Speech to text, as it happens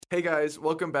Hey guys,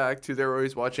 welcome back to They're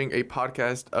Always Watching, a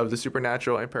podcast of the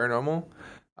supernatural and paranormal.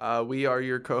 We are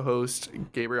your co-host,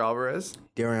 Gabriel Alvarez.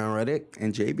 Darian Reddick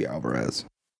and JB Alvarez.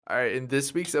 All right, in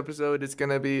this week's episode, it's going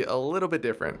to be a little bit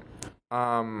different.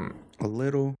 A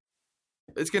little?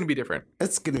 It's going to be different.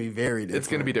 It's going to be very different. It's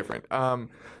going to be different.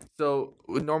 So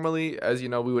normally, as you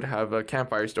know, we would have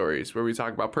campfire stories where we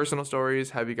talk about personal stories,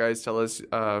 have you guys tell us,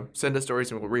 send us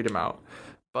stories, and we'll read them out.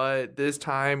 But this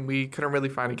time, we couldn't really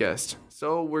find a guest.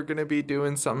 So we're going to be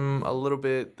doing something a little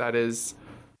bit that is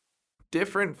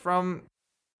different from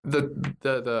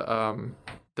the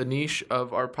niche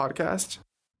of our podcast.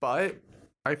 But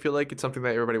I feel like it's something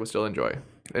that everybody will still enjoy.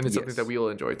 And it's something that we will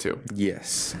enjoy too.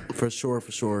 Yes. For sure.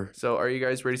 So are you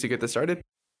guys ready to get this started?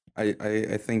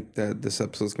 I think that this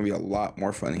episode is going to be a lot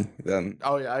more funny than...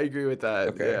 Oh, yeah, I agree with that.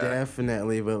 Okay. Yeah.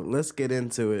 Definitely, but let's get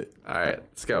into it. All right,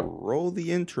 let's go. Roll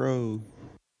the intro.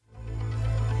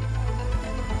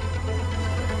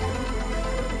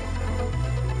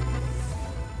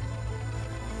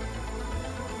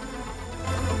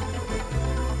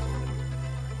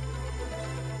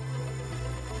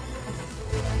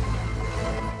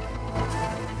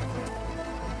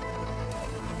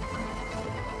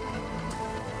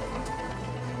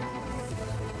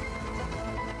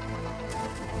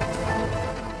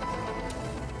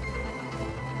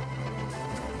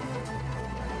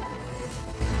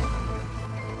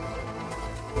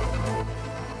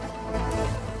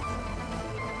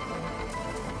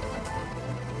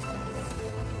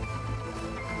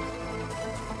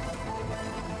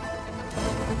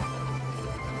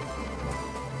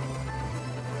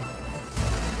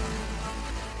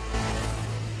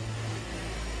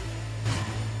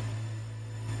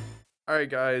 All right,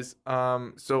 guys.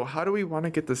 So how do we want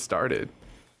to get this started?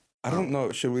 I don't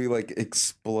know. Should we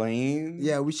explain?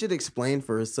 Yeah, we should explain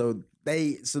first so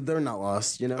they're not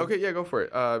lost, you know? Okay, yeah, go for it.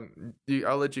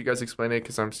 I'll let you guys explain it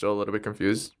because I'm still a little bit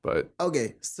confused. But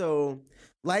Okay, so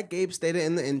like Gabe stated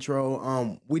in the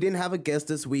intro, we didn't have a guest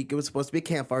this week. It was supposed to be a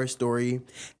campfire story.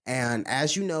 And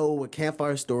as you know, with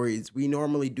campfire stories, we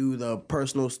normally do the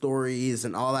personal stories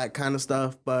and all that kind of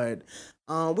stuff. But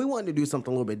we wanted to do something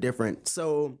a little bit different.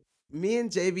 So me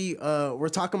and JV were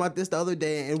talking about this the other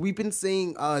day, and we've been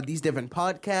seeing these different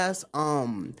podcasts.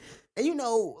 And you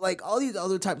know, like all these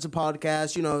other types of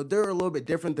podcasts, you know, they're a little bit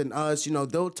different than us. You know,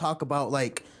 they'll talk about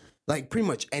like pretty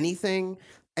much anything.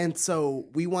 And so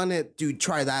we wanted to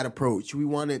try that approach. We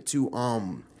wanted to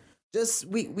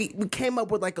we came up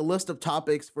with like a list of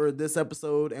topics for this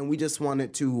episode, and we just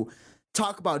wanted to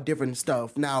talk about different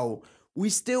stuff. Now, we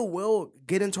still will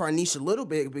get into our niche a little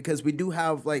bit because we do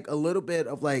have like a little bit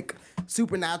of like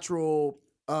supernatural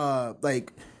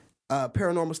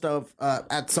paranormal stuff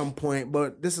at some point,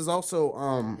 but this is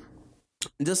also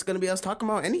just gonna be us talking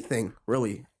about anything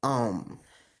really.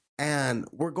 And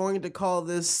we're going to call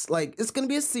this it's gonna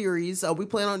be a series. We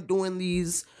plan on doing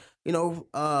these, you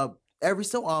know, every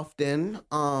so often.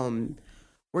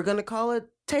 We're gonna call it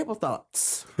Table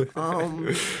Thoughts.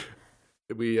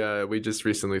 we just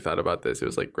recently thought about this. It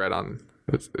was like right on.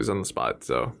 It was on the spot.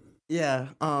 So yeah.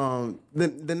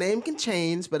 The name can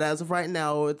change, but as of right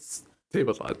now, it's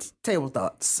Table Thoughts. Table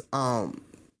Thoughts.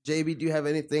 JB, do you have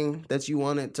anything that you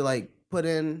wanted to put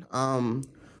in,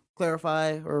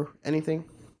 clarify or anything?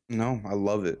 No, I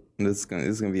love it. This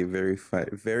is gonna be a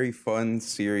very fun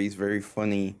series, very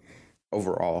funny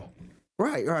overall.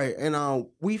 Right. And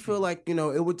we feel like, you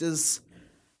know, it would just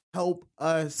help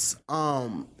us.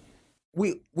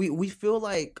 We feel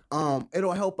like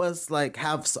it'll help us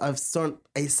have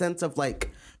a sense of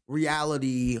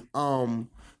reality.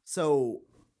 So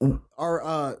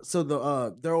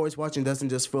they're always watching doesn't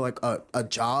just feel like a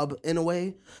job in a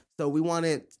way. So we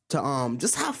wanted to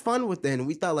just have fun with it. And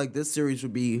we thought this series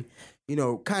would be, you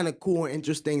know, kind of cool and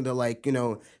interesting to you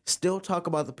know, still talk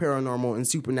about the paranormal and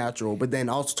supernatural, but then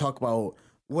also talk about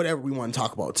whatever we want to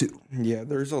talk about too. Yeah,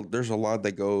 there's a lot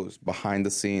that goes behind the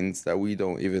scenes that we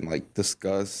don't even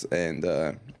discuss, and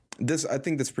I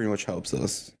think this pretty much helps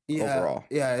us overall.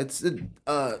 Yeah, it's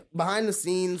behind the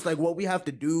scenes, what we have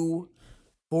to do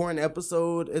for an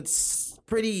episode. It's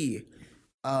pretty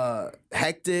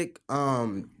hectic,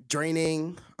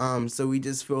 draining. So we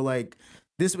just feel like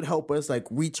this would help us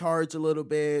recharge a little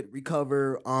bit,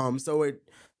 recover. So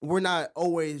we're not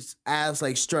always as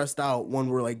stressed out when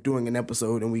we're doing an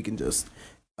episode, and we can just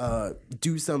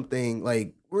do something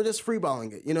we're just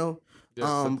freeballing it, you know?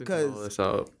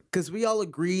 Because we all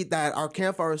agreed that our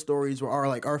campfire stories were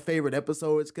our favorite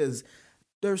episodes because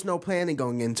there's no planning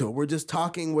going into it. We're just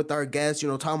talking with our guests, you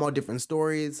know, talking about different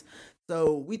stories.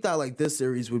 So we thought this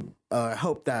series would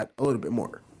help that a little bit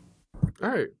more. All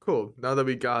right, cool. Now that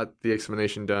we got the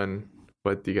explanation done,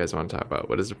 what do you guys want to talk about?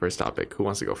 What is the first topic? Who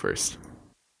wants to go first?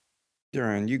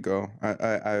 Darren, you go.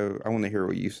 I want to hear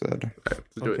what you said. All right,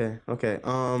 let's do it. Okay.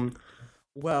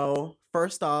 Well,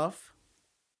 first off,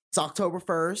 it's October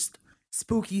 1st,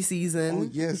 spooky season. Oh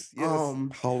yes.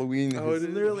 Halloween.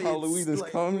 Literally, Halloween is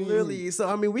like, coming. Literally, so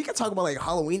I mean, we could talk about like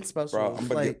Halloween specials.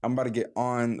 Bro, I'm about to get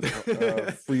on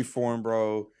Freeform,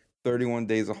 bro. 31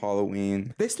 days of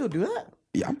Halloween. They still do that?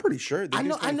 Yeah, I'm pretty sure. I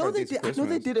know they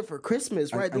did it for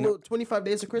Christmas, right? The little 25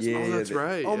 days of Christmas. Yeah, Oh, that's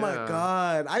right. Oh yeah. my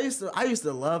god, I used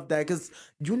to love that because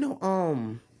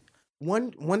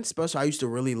one special I used to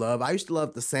really love. I used to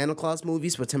love the Santa Claus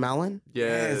movies with Tim Allen.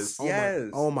 Yes.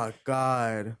 Oh my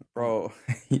god, bro.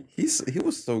 He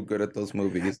was so good at those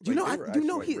movies.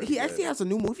 He actually has a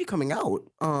new movie coming out.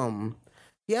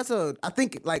 He has I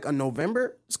think like a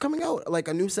November is coming out, like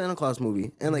a new Santa Claus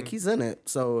movie, and like he's in it.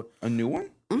 So a new one.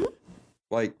 Mm-hmm.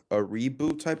 Like a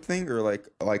reboot type thing, or like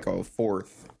a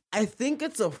fourth. I think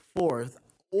it's a fourth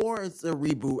or it's a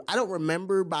reboot. I don't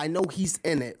remember, but I know he's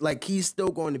in it. Like he's still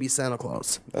going to be Santa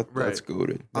Claus. That's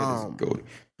goated. That is goated.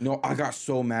 No, I got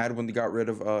so mad when they got rid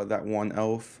of that one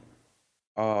elf.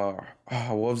 What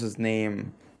was his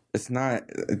name? It's not.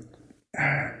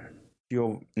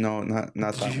 No, not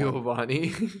that one.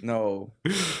 Giovanni. No,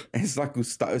 it's not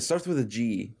Gustav. It starts with a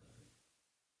G.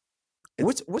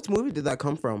 Which movie did that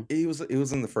come from? It was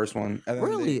in the first one. And then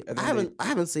Really? I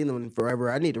haven't seen them in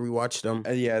forever. I need to rewatch them.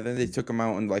 Then they took him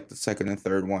out in like the second and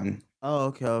third one.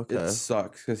 Oh, okay. It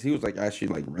sucks because he was like actually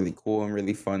like really cool and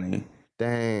really funny.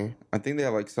 Dang. I think they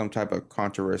had like some type of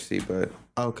controversy, but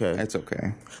Okay. it's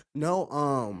okay.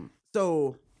 No,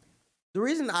 so the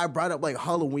reason I brought up like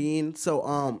Halloween,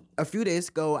 so a few days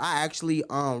ago I actually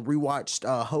rewatched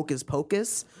Hocus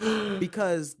Pocus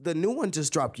because the new one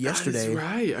just dropped yesterday. That's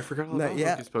right. I forgot all about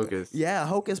Hocus Pocus. Yeah,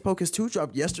 Hocus Pocus 2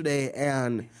 dropped yesterday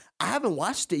and I haven't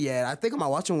watched it yet. I think I might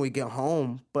watch it when we get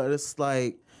home, but it's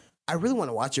like I really want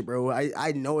to watch it, bro.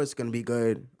 I know it's gonna be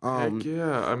good. Heck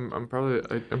yeah, I'm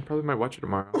probably might watch it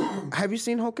tomorrow. Have you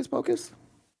seen Hocus Pocus?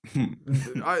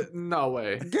 No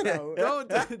way. Get out.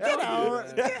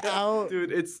 Get out.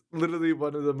 Dude, it's literally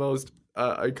one of the most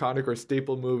iconic or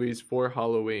staple movies for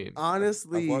Halloween.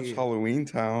 Honestly. I watched Halloween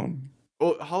Town.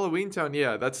 Oh, Halloween Town,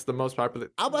 yeah, that's the most popular.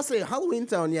 I was about to say Halloween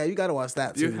Town, yeah, you gotta watch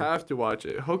that too. You have to watch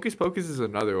it. Hocus Pocus is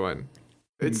another one.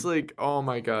 It's like, oh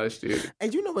my gosh, dude.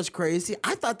 And you know what's crazy?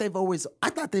 I thought they've always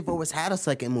had a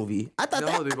second movie.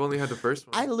 They've only had the first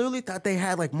one. I literally thought they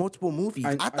had like multiple movies.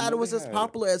 I thought it was as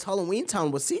popular as Halloween Town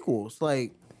with sequels.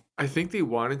 Like, I think they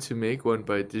wanted to make one,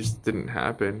 but it just didn't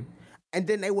happen. And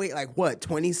then they wait like what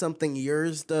 20-something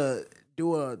years to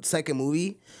do a second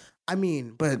movie. I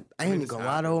mean, but I ain't gonna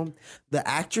lie though, the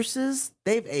actresses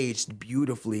they've aged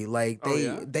beautifully. Like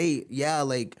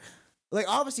like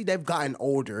obviously they've gotten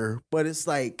older, but it's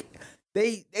like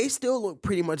they still look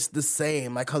pretty much the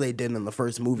same, like how they did in the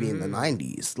first movie in the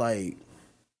 90s. Like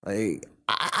I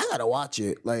gotta watch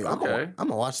it. Like okay. I'm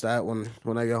gonna watch that when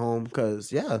I get home,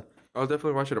 cause yeah. I'll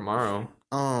definitely watch it tomorrow.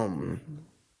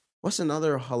 What's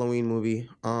another Halloween movie?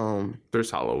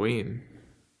 There's Halloween.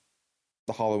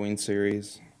 The Halloween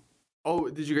series. Oh,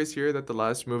 did you guys hear that the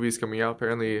last movie is coming out?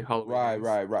 Apparently, Halloween.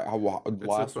 Right.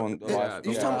 Last one.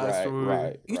 You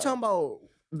talking about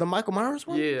the Michael Myers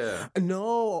one? Yeah.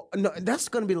 No, that's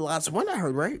gonna be the last one I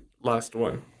heard, right? Last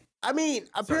one. I mean,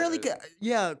 apparently,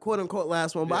 yeah, quote unquote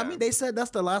last one. But I mean, they said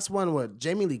that's the last one with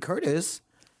Jamie Lee Curtis.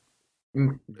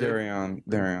 Darion.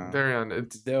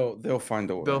 They'll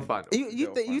find a way. They'll find.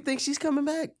 You think she's coming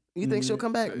back? You think she'll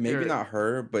come back? Maybe not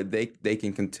her, but they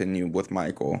can continue with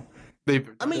Michael. They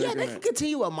can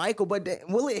continue with Michael, but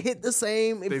will it hit the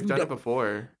same? They've done it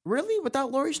before. Really?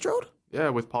 Without Laurie Strode? Yeah,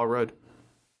 with Paul Rudd.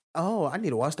 Oh, I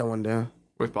need to watch that one then.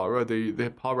 With Paul Rudd,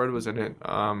 Paul Rudd was in it.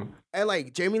 And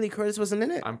like Jamie Lee Curtis wasn't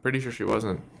in it. I'm pretty sure she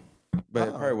wasn't. But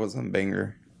it probably wasn't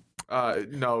banger.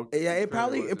 No. Yeah, it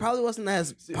probably wasn't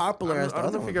as popular as the other one.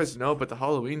 I don't know if you guys know, but the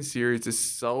Halloween series is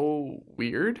so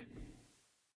weird.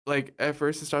 Like at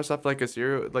first it starts off like a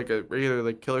regular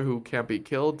like killer who can't be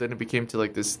killed. Then it became to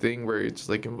like this thing where it just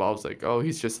like involves like, oh,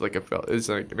 he's just like it's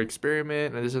like an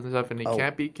experiment and this and stuff, and he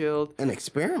can't be killed. An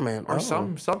experiment or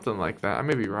something like that. I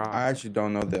may be wrong. I actually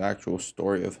don't know the actual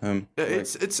story of him. Yeah,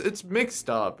 it's mixed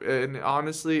up, and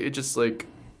honestly, it just like.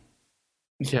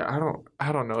 Yeah,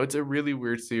 I don't know. It's a really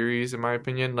weird series in my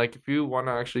opinion. Like if you want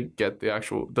to actually get the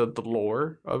actual the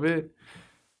lore of it,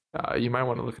 you might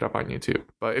want to look it up on YouTube.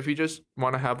 But if you just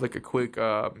want to have like a quick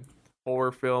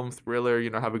horror film thriller,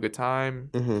 have a good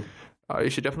time, you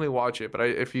should definitely watch it. But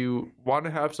if you want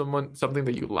to have something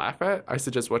that you laugh at, I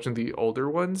suggest watching the older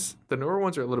ones. The newer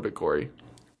ones are a little bit gory.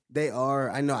 They are.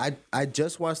 I know. I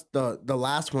just watched the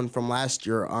last one from last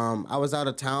year. I was out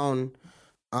of town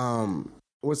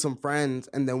with some friends,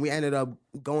 and then we ended up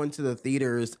going to the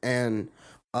theaters and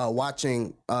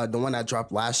watching the one that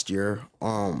dropped last year.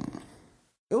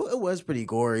 It was pretty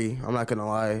gory. I'm not gonna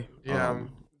lie. Yeah,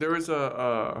 there was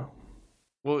a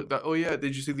oh yeah,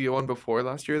 did you see the one before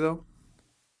last year though?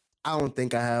 I don't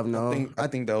think I have. No, I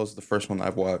think that was the first one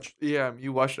I've watched. Yeah,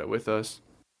 you watched that with us.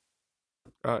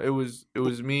 It was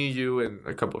me, you, and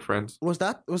a couple of friends. was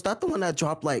that the one that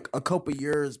dropped like a couple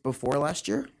years before last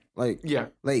year? Yeah,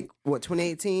 Like what,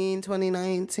 2018,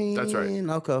 2019? That's right.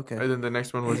 Okay. and then the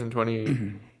next one was in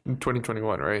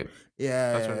 2021, right?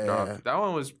 Yeah, That's when it dropped. That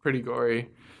one was pretty gory,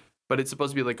 but it's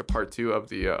supposed to be like a part 2 of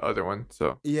the other one.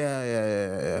 So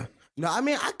yeah. No, I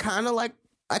mean, I kind of like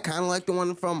the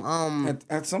one from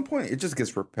At some point, it just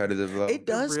gets repetitive though. It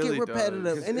does really get repetitive,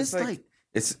 does. and it's like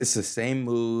it's the same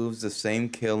moves, the same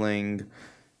killing.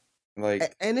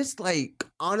 Like, and it's like,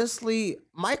 honestly,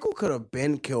 Michael could have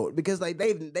been killed because like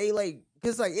they like,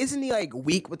 because like, isn't he like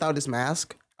weak without his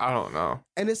mask? I don't know.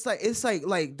 And it's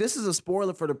like this is a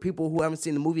spoiler for the people who haven't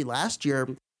seen the movie last year,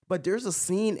 but there's a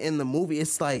scene in the movie.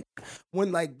 It's like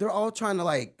when like they're all trying to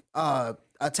like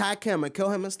attack him and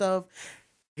kill him and stuff.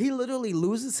 He literally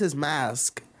loses his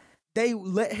mask. They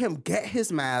let him get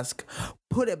his mask,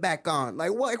 put it back on.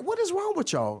 Like what is wrong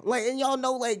with y'all? Like, and y'all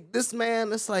know like this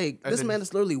man is like this man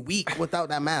is literally weak without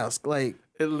that mask. Like,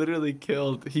 it literally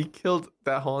he killed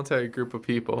that whole entire group of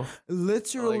people.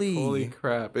 literally. Like, holy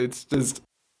crap! It's just.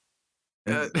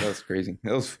 that's crazy.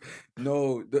 That was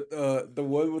the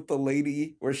one with the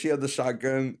lady where she had the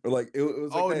shotgun, or like it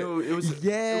was. Like No, it was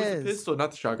a pistol,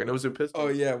 not the shotgun. It was a pistol. Oh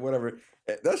yeah, whatever.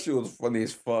 That shit was funny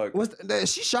as fuck.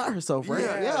 She shot herself, right?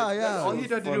 Yeah. All he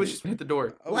had to do was just hit the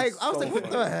door. Like, I was like, what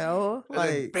the hell? And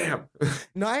then Like, bam.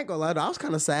 no, I ain't gonna lie though. I was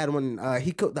kind of sad when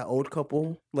he killed that old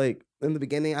couple. Like in the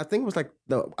beginning, I think it was like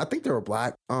I think they were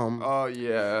black. Oh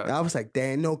yeah. I was like,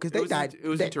 damn, no, because they died. It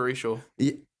was interracial.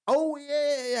 Yeah. Oh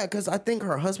yeah, because I think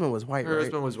her husband was white. Her right?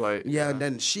 husband was white. Yeah, and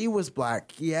then she was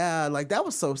black. Yeah, like that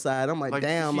was so sad. I'm like,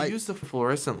 damn, he like used the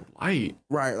fluorescent light.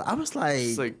 right. I was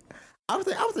It's like, like, I was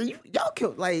like, y'all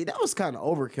killed. Like that was kind of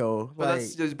overkill. but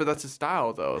Like that's his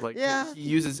style though. Like, Yeah. he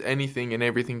uses anything and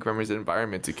everything from his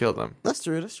environment to kill them. that's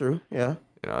true. That's true. Yeah.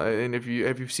 You know, and if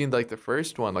you've seen like the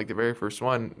first one, like the very first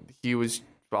one, he was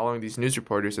following these news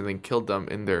reporters and then killed them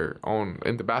in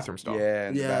the bathroom stall. Yeah,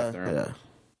 in the Yeah. bathroom. Yeah.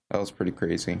 That was pretty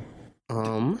crazy.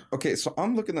 Um. Okay, so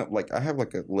I'm looking up, like, I have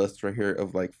like a list right here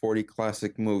of like 40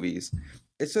 classic movies.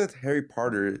 It says Harry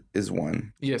Potter is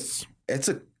one. Yes. It's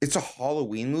a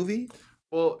Halloween movie.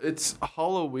 Well, it's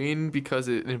Halloween because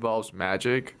it involves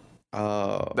magic.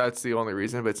 That's the only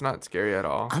reason, but it's not scary at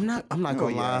all. I'm not gonna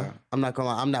lie. yeah. I'm not gonna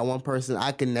lie. I'm that one person.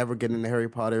 I can never get into Harry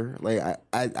Potter. Like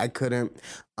I couldn't.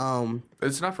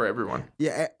 It's not for everyone.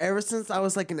 Yeah. Ever since I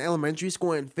was like in elementary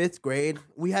school in 5th grade,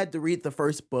 we had to read the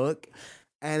first book,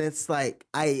 and it's like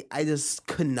I just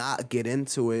could not get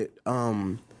into it.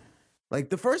 Like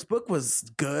the first book was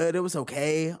good. It was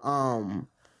okay.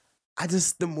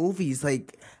 The movies,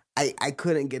 like I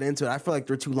couldn't get into it. I feel like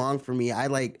they're too long for me.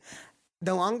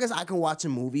 The longest I can watch a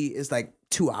movie is like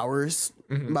 2 hours,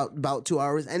 about 2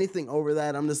 hours. Anything over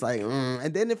that, I'm just like,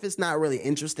 And then if it's not really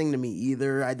interesting to me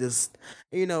either, I just,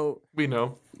 We know. We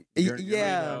know.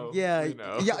 Y'all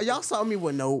saw me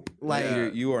with Nope.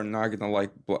 Like, You are not gonna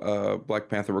like Black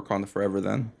Panther: Wakanda Forever.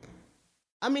 Then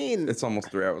I mean, it's almost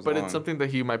 3 hours But long. it's something that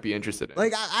he might be interested in.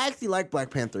 like I actually like Black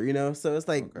Panther, so it's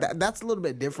like that's a little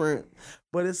bit different.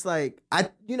 But it's like I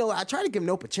try to give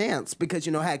Nope a chance because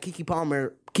I had Kiki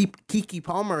Palmer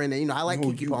in it. I like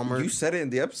Kiki Palmer. You said it in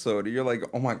the episode. You're like,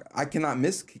 oh my, I cannot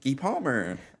miss Kiki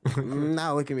Palmer.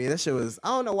 Now look at me. That shit was. I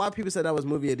don't know why people said that was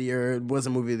movie of the year. It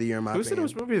wasn't movie of the year in my Who opinion. said it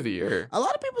was movie of the year? A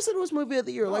lot of people said it was movie of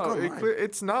the year. Like,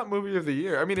 it's not movie of the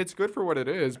year. I mean, it's good for what it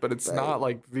is, but it's not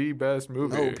like the best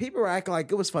movie. no, people were acting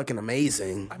like it was fucking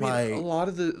amazing. I mean, a lot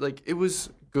of it was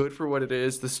good for what it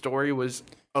is. The story was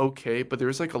okay, but there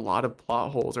was like a lot of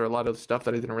plot holes or a lot of stuff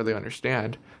that I didn't really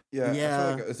understand. Yeah. I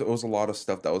feel like it was a lot of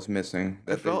stuff that was missing.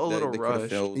 That It felt a little they could have rushed.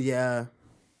 filled. Yeah.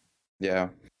 Yeah.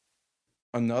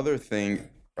 Another thing,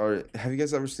 have you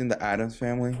guys ever seen The Addams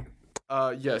Family?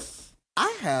 Yes.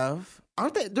 I have.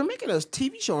 Aren't they? They're making a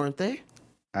TV show, aren't they?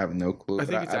 I have no clue. I but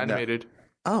think it's I've animated.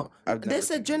 Oh, I've they never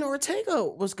said seen Jenna Ortega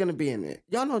was gonna be in it.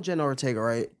 Y'all know Jenna Ortega,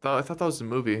 right? I thought that was the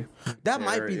movie. That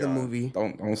might be the movie.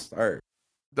 Don't start.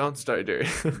 Don't start, Jerry.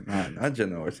 Nah, not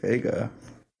Jenna Ortega.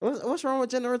 What's wrong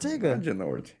with Jenna Ortega? Not Jenna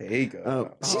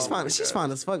Ortega. She's fine. my She's God.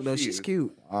 fine as fuck though. She She's is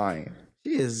cute. Fine.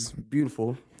 She is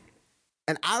beautiful.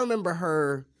 And I remember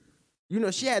her.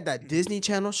 She had that Disney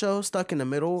Channel show Stuck in the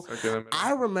Middle.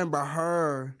 I remember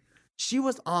her. She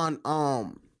was on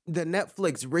the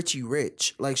Netflix Richie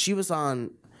Rich. Like she was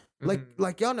on.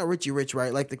 Like y'all know Richie Rich,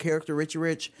 right? Like the character Richie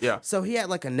Rich. Yeah. So he had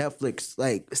like a Netflix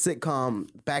like sitcom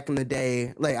back in the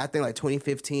day, like I think like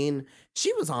 2015.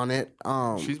 She was on it.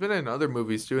 She's been in other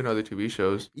movies too and other TV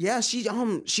shows. Yeah, she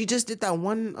just did that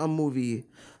one movie.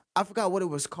 I forgot what it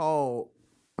was called.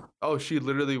 Oh, she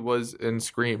literally was in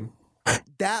Scream.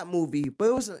 That movie, but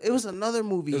it was another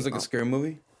movie. It was like a scary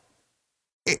movie.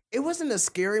 It wasn't a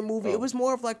scary movie. Oh. It was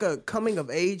more of like a coming of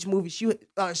age movie. She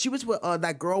was with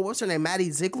that girl. What's her name?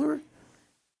 Maddie Ziegler.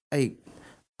 Like,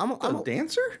 I'm A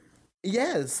dancer?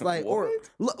 yes. Like or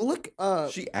look.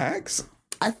 She acts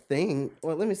I think.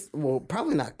 Well, let me. Well,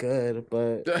 probably not good,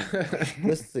 but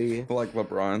let's see. like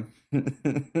LeBron in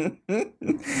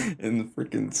the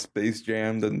freaking Space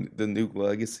Jam, the new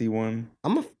Legacy one.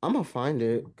 I'm gonna find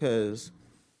it because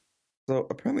So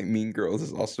apparently, Mean Girls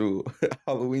is also a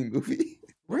Halloween movie.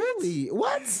 really,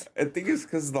 what? I think it's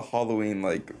because of the Halloween,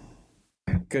 like,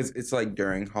 because it's like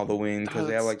during Halloween, because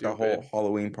they have like the whole Stupid.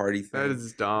 Halloween party thing. That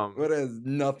is dumb. But it has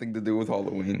nothing to do with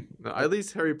Halloween. No, at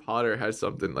least Harry Potter has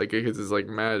something like because it's like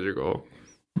magical.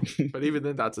 But even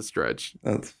then, that's a stretch.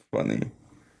 That's funny.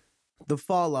 The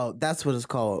Fallout. That's what it's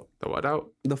called. The what out?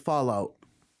 The Fallout.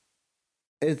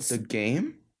 It's The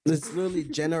game? it's literally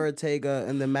Jenna Ortega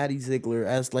and then Maddie Ziegler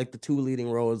as like the two leading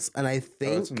roles, and I Oh,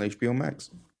 think it's on HBO Max.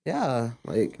 yeah,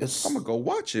 like it's I'm gonna go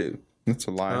watch it. That's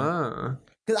a lie. Ah.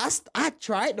 because I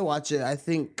tried to watch it. I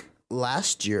think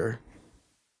last year,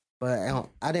 but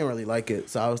I didn't really like it,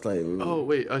 so I was like, Oh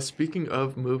wait. Speaking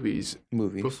of movies,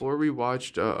 Movie. before we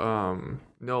watched,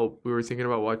 no, we were thinking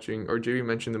about watching, or JB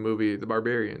mentioned the movie The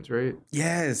Barbarians, right?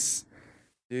 Yes,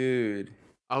 dude.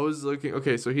 I was looking.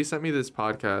 Okay, so he sent me this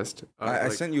podcast. I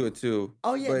sent you it too.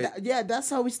 oh yeah, but yeah, that's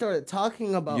how we started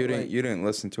talking about. you didn't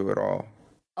listen to it all.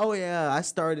 Oh yeah, I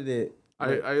started it.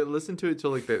 I listened to it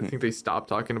till like I think they stopped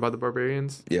talking about the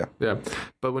Barbarians. Yeah. Yeah,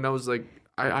 but when I was like,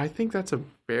 I think that's a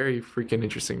very freaking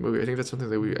interesting movie. I think that's something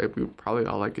that we probably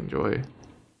all like enjoy.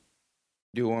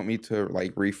 Do you want me to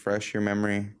like refresh your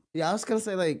memory? Yeah, I was gonna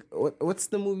say like, what's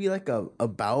the movie like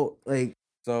about? Like,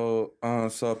 So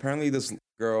apparently this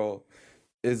girl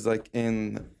is like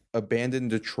in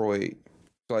abandoned Detroit.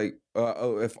 Like,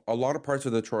 if a lot of parts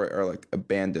of Detroit are like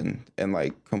abandoned and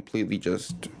like completely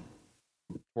just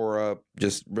tore up,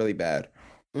 just really bad.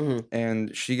 mhm.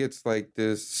 And she gets like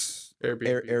this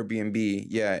Airbnb. Airbnb,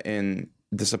 yeah, in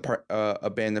this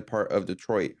abandoned part of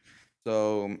Detroit.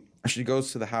 So she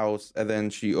goes to the house and then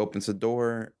she opens the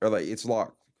door, or like it's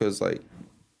locked because like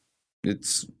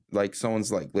it's like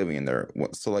someone's like living in there.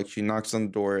 So like she knocks on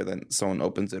the door, then someone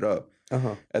opens it up,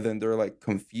 and then they're like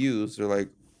confused. They're like,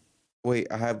 "Wait,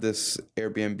 I have this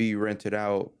Airbnb rented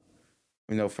out,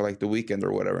 for like the weekend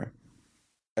or whatever."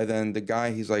 And then the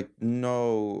guy, he's like,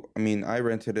 "No, I mean, I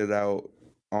rented it out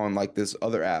on like this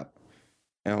other app."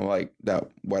 And like that,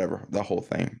 whatever, the whole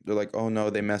thing. They're like, "Oh no,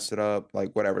 they messed it up,"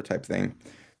 like whatever type thing.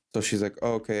 So she's like,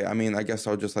 oh, "Okay, I mean, I guess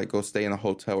I'll just like go stay in a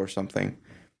hotel or something."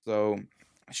 So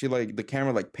she like the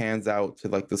camera like pans out to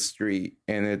like the street,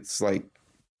 and it's like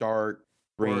dark,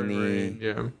 rainy, Rain,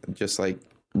 yeah. just like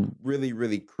really,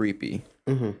 really creepy.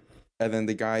 Mhm. And then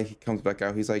the guy, he comes back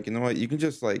out. He's like, "You know what? You can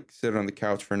just like sit on the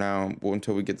couch for now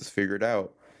until we get this figured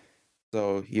out."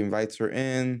 So he invites her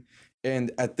in.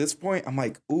 And at this point, I'm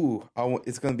like, ooh,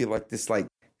 it's going to be like this like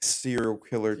serial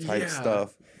killer type Yeah.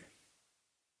 stuff.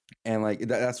 And like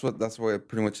that's what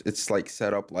pretty much it's like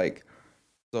set up like.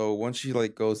 So once she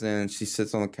like goes in, she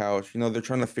sits on the couch. They're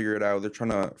trying to figure it out. They're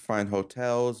trying to find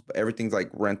hotels, but everything's like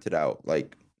rented out,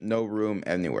 like no room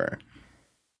anywhere.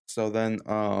 So then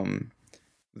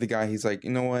the guy, he's like,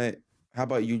 "You know what? How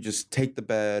about you just take the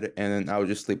bed and then I'll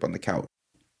just sleep on the couch?"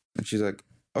 And she's like,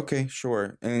 "Okay,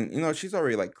 sure." And she's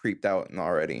already like creeped out and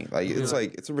already like it's Yeah.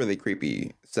 like it's a really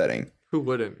creepy setting. Who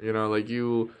wouldn't? Like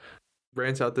you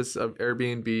rent out this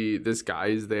Airbnb, this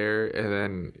guy's there, and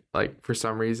then like for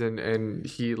some reason, and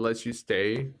he lets you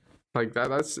stay. Like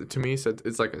that's to me,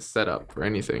 it's like a setup for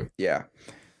anything. Yeah.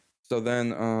 So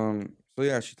then so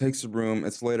yeah, she takes the room.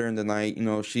 It's later in the night.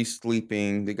 She's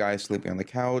sleeping. The guy's sleeping on the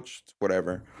couch.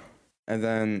 Whatever. And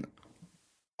then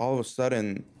all of a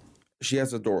sudden, she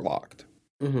has the door locked.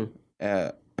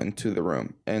 Into the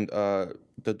room, and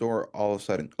the door all of a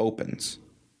sudden opens,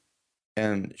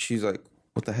 and she's like,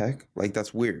 "What the heck? Like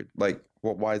that's weird. Like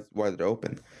why did it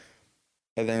open?"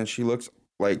 And then she looks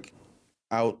like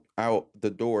out the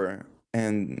door,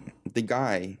 and the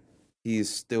guy, he's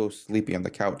still sleeping on the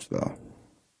couch though,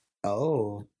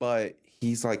 Oh, but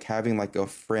he's like having like a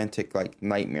frantic like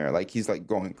nightmare, like he's like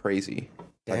going crazy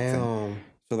type thing. damn.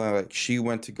 So then like she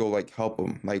went to go like help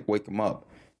him, like wake him up.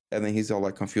 And then he's all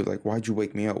like confused, like, "Why'd you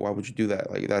wake me up? Why would you do that?"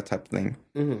 Like that type of thing.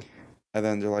 Mhm. And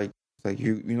then they're like,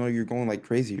 "You're going like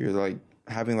crazy. You're like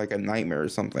having like a nightmare or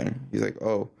something. He's like,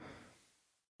 oh.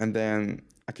 And then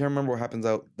I can't remember what happens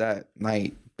out that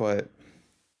night, but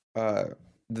the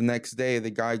next day the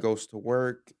guy goes to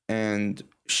work and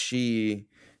she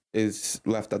is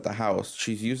left at the house.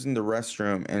 She's using the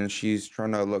restroom and she's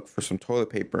trying to look for some toilet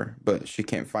paper, but she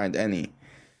can't find any.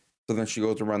 So then she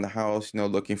goes around the house,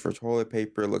 looking for toilet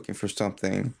paper, looking for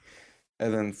something.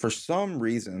 And then for some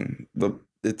reason,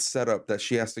 it's set up that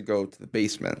she has to go to the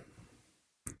basement.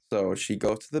 So she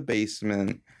goes to the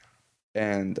basement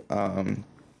and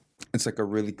it's like a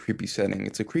really creepy setting.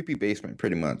 It's a creepy basement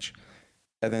pretty much.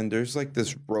 And then there's like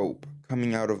this rope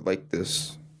coming out of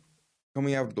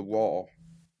the wall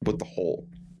with the hole.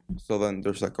 So then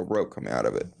there's like a rope coming out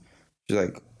of it. She's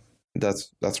like,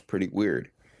 that's pretty weird.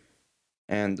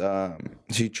 And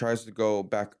she tries to go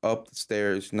back up the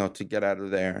stairs, to get out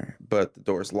of there, but the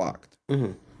door's locked.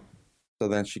 Mm-hmm. So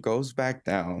then she goes back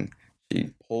down. She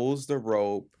pulls the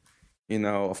rope.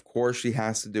 Of course she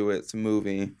has to do it. It's a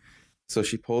movie. So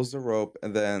she pulls the rope,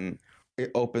 and then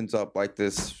it opens up like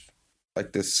this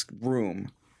room.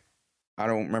 I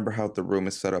don't remember how the room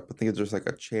is set up. I think it's just like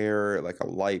a chair, like a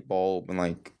light bulb, and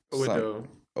like a window.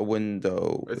 A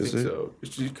window. I think so.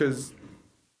 Because,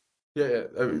 yeah.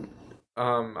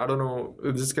 I don't know.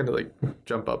 This is gonna like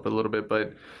jump up a little bit,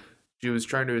 but she was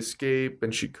trying to escape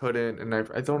and she couldn't. And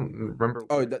I don't remember.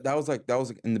 Oh, that was like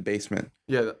in the basement.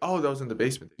 Yeah. That was in the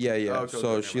basement. Yeah. Oh, okay,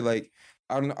 So she like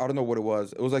I don't know what it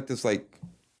was. It was like this like.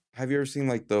 Have you ever seen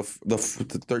like the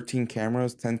 13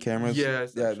 cameras, 10 cameras? Yeah.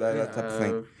 Yeah, that type of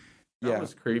thing. That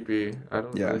was creepy. I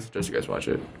don't really suggest you guys watch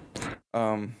it.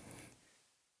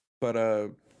 But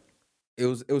it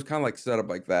was kind of like set up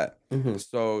like that. Mm-hmm.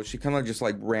 So she kind of just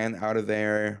like ran out of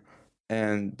there,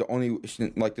 and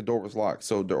the door was locked.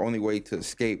 So the only way to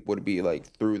escape would be like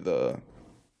through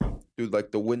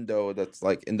like the window that's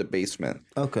like in the basement.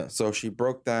 Okay. So she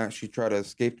broke that. She tried to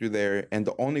escape through there, and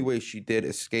the only way she did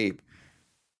escape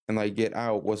and like get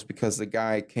out was because the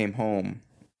guy came home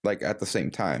like at the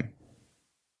same time.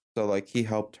 So like he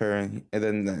helped her, and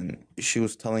then she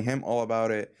was telling him all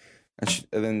about it. And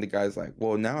then the guy's like,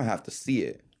 well, now I have to see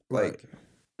it. Right. Like,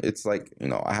 it's like,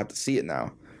 I have to see it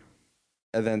now.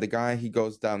 And then the guy, he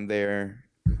goes down there.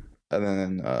 And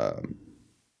then,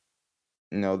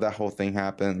 that whole thing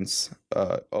happens.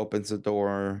 Opens the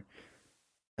door.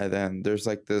 And then there's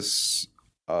like this.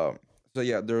 There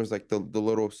was like the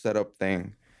little setup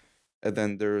thing. And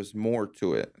then there's more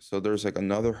to it. So there's like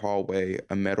another hallway,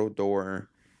 a metal door.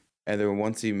 And then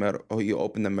once you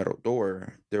open the metal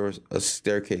door, there was a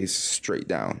staircase straight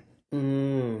down.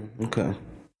 Okay.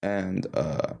 And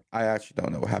I actually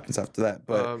don't know what happens after that,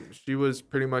 but she was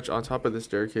pretty much on top of the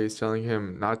staircase telling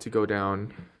him not to go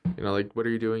down. Like, what are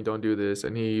you doing? Don't do this.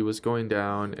 And he was going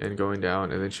down, and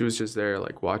then she was just there,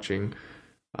 like, watching,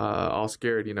 all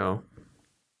scared, And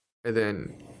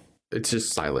then it's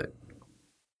just silent.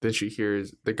 Then she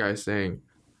hears the guy saying,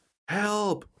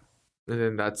 "Help!" And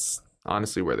then that's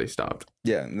honestly where they stopped.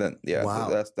 Yeah, and then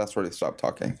Wow. that's where they stopped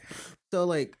talking. So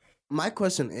like my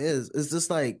question is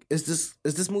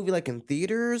this movie like in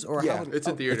theaters or Yeah, how it's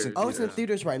in theaters. it's in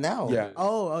theaters right now. Yeah.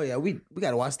 Oh yeah, we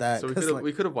gotta watch that. So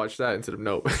we could have watched that instead of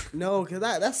Nope. No, because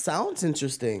that sounds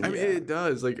interesting. I mean, it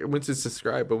does. Like, once it's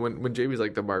described, but when JB's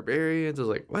like the barbarians, I was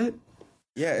like, what?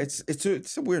 Yeah, it's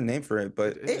a weird name for it,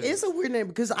 but It is a weird name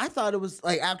because I thought it was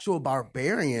like actual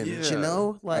barbarians.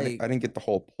 Yeah. Like I didn't get the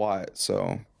whole plot,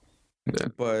 so. Yeah.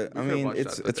 But We I could've mean, watched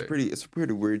it's that, I think. a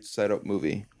pretty weird setup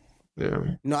movie.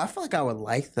 Yeah. no, I feel like I would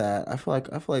like that. I feel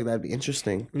like that'd be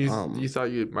interesting. You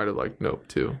thought you might have liked Nope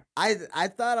too. I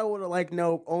thought I would have liked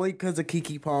Nope only because of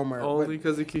Kiki Palmer. Only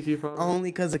because of Kiki Palmer? Only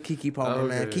because of Kiki Palmer,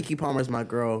 man. Okay. Kiki Palmer's my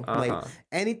girl. Uh-huh. Like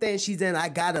anything she's in, I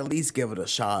gotta at least give it a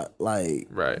shot. Like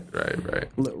Right.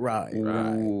 right.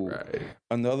 Ooh.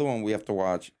 Another one we have to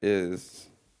watch is,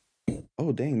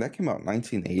 oh dang, that came out in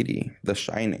 1980, The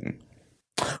Shining.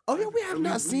 Oh yeah, we have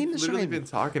not seen The We've literally Shining. been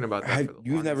talking about that. for the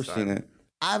You've never longest seen time. it.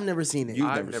 I've never seen it.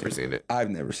 I've never seen it.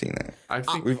 I've never seen it. I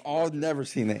think We've all never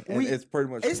seen it. And it's pretty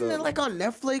much. Isn't it like on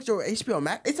Netflix or HBO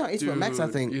Max? It's on HBO Max, I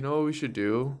Dude, think. You know what we should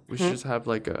do? We should just have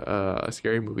like a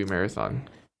scary movie marathon.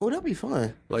 Oh, that'd be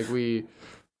fun. Like we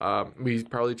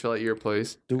probably chill at your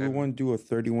place. Do we and- want to do a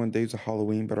 31 Days of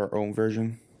Halloween, but our own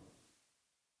version?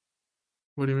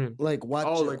 What do you mean? Like watch.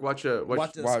 Watch a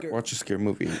Watch a scary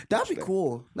movie. That'd be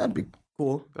cool. That'd be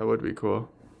cool. That would be cool.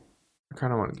 I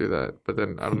kind of want to do that, but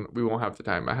then we won't have the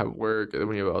time. I have work, and then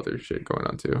we have other shit going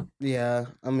on too. Yeah,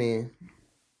 I mean,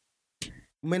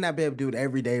 we may not be able to do it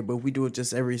every day, but we do it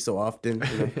just every so often.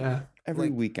 Yeah. Every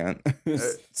Like- weekend.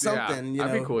 Something,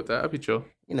 I'd be cool with that. I'd be chill.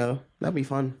 That'd be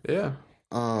fun. Yeah.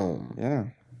 Yeah.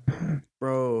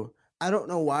 Bro, I don't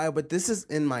know why, but this is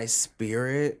in my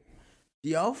spirit. Do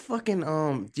y'all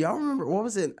remember what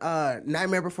was it?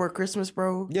 Nightmare Before Christmas,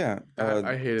 bro? Yeah.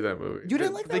 I hated that movie. You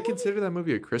didn't like that They movie? consider that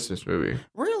movie a Christmas movie.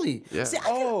 Really? Yeah. See,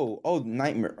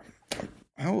 Nightmare.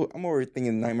 I'm already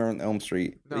thinking Nightmare on Elm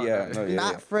Street. No,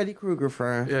 not Freddy Krueger,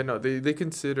 friend. Yeah, no, they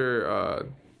consider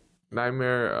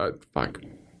Nightmare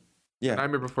Yeah.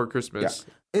 Nightmare Before Christmas.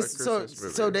 It's a so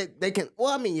Christmas so movie. they can. Well,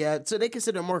 I mean, yeah. So they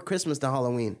consider more Christmas than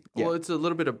Halloween. Yeah. Well, it's a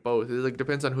little bit of both. It like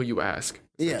depends on who you ask.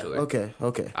 Yeah. essentially.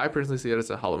 Okay. I personally see it as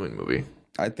a Halloween movie.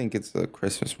 I think it's a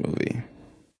Christmas movie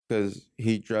because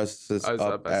he dresses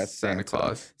up as Santa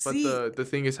Claus. But See- the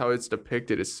thing is how it's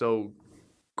depicted is so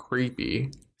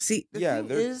creepy. See,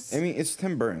 It's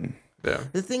Tim Burton. Yeah.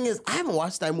 the thing is, I haven't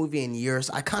watched that movie in years.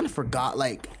 I kind of forgot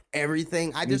like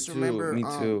everything. I just remember. Me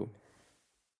too.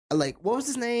 Like, what was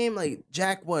his name? Like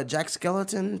Jack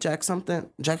Skeleton? Jack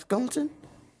Skeleton?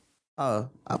 I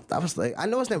was like, I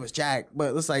know his name was Jack,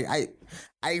 but it's like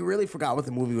I really forgot what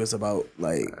the movie was about.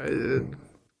 Like,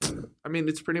 I mean,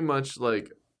 it's pretty much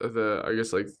like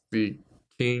the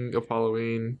king of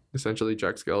Halloween, essentially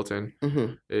Jack Skeleton,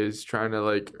 mhm. is trying to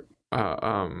like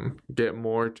get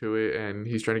more to it, and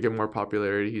he's trying to get more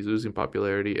popularity. He's losing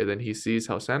popularity, and then he sees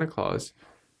how Santa Claus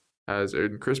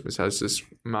Christmas has this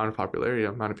amount of popularity,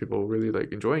 amount of people really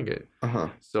like enjoying it. Uh-huh.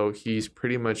 So he's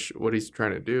pretty much what he's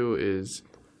trying to do is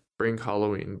bring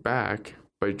Halloween back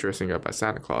by dressing up as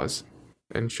Santa Claus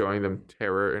and showing them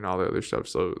terror and all the other stuff.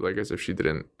 So like as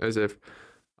if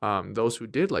those who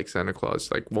did like Santa Claus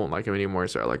like won't like him anymore and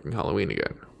start liking Halloween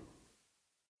again.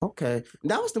 Okay.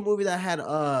 That was the movie that had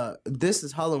This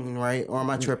Is Halloween, right? Or am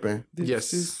I tripping?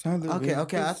 Yes. Is Halloween.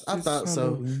 Okay, I thought so.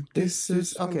 Halloween. This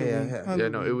is Okay, yeah, Halloween. yeah. Yeah,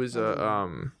 no, it was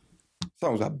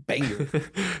Song was a banger.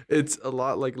 it's a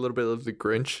lot like a little bit of the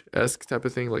Grinch-esque type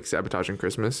of thing, like sabotaging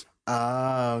Christmas.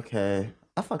 Ah, okay.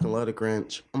 I fucking love the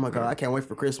Grinch. Oh my god, I can't wait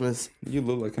for Christmas. You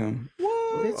look like him.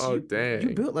 What? Bitch, Oh, you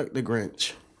dang. built like the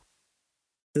Grinch.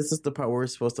 This is the part where we're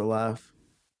supposed to laugh.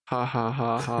 Ha ha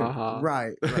ha ha ha.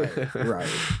 Right.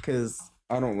 Because,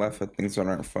 I don't laugh at things that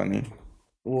aren't funny.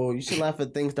 well, you should laugh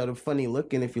at things that are funny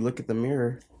looking if you look at the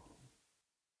mirror.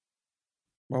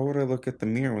 Why would I look at the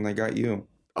mirror when I got you?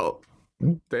 Oh,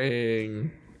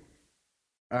 dang.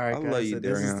 All right, I guys, love you, so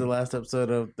this is Darian. the last episode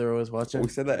of They're Always Watching. We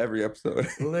said that every episode.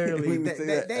 Literally, we say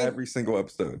that every single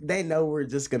episode. They know we're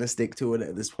just gonna stick to it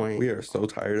at this point. We are so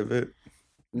tired of it.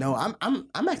 No,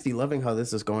 I'm actually loving how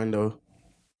this is going though.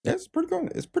 Yeah, it's pretty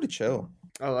good. It's pretty chill.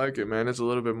 I like it, man. It's a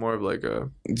little bit more of like a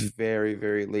It's very,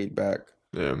 very laid back.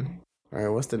 yeah. All right,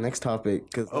 what's the next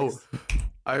topic? Cause Oh,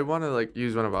 I want to like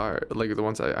use one of our like the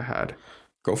ones I had.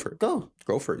 Go for it. go.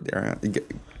 Go for it, Darren.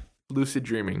 Lucid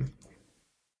dreaming.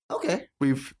 Okay.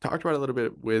 We've talked about it a little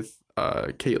bit with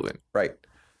Caitlin. Right.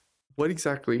 What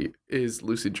exactly is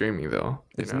lucid dreaming though?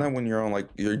 Isn't that when you're on like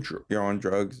you're on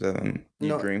drugs and then you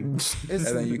No, dream It's, and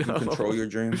then you can No. control your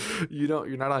dreams? You're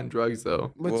not on drugs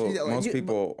though. but Well, you- most you-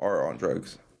 people are on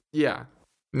drugs. Yeah.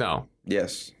 No.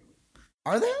 Yes,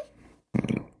 are they?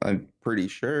 I'm pretty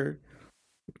sure.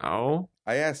 No.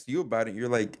 I asked you about it. You're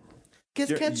like, Cause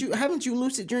haven't you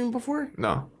lucid dreamed before?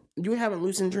 No. You haven't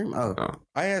lucid dream? Oh. No.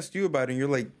 I asked you about it. And you're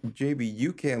like, JB,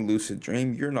 you can't lucid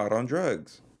dream. You're not on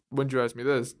drugs. When did you ask me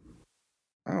this?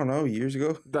 I don't know, years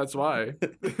ago. That's why.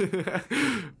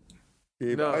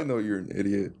 Gabe, No. I know you're an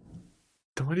idiot.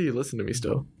 Why do you listen to me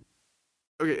still?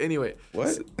 Okay, anyway.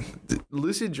 What?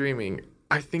 Lucid dreaming,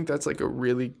 I think that's like a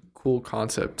really cool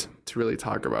concept to really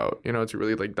talk about, to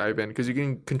really like dive in because you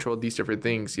can control these different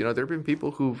things. There have been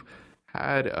people who've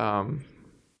had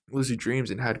lucid dreams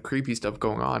and had creepy stuff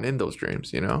going on in those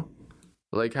dreams,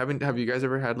 Like have you guys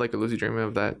ever had like a lucid dream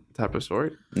of that type of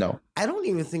sort? No. I don't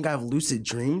even think I've lucid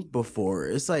dreamed before.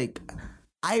 It's like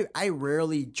I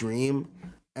rarely dream,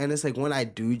 and it's like when I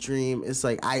do dream, it's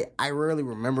like I rarely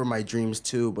remember my dreams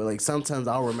too, but like sometimes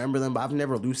I'll remember them, but I've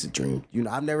never lucid dreamed.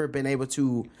 I've never been able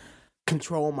to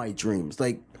control my dreams.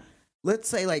 Like let's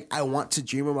say like I want to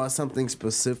dream about something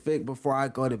specific before I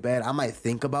go to bed. I might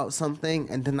think about something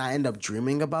and then I end up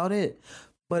dreaming about it.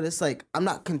 But it's like I'm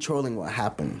not controlling what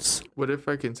happens. What if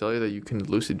I can tell you that you can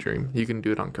lucid dream? You can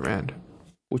do it on command.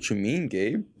 What you mean,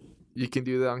 Gabe? You can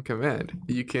do that on command.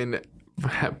 You can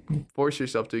force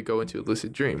yourself to go into a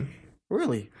lucid dream.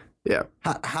 Really? Yeah.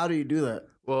 How do you do that?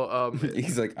 Well,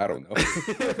 He's like, I don't know.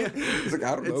 He's like,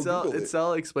 I don't know. Google it.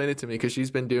 Itzel explained it to me because she's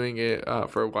been doing it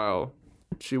for a while.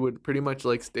 She would pretty much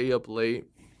like stay up late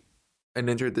and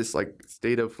enter this like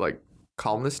state of like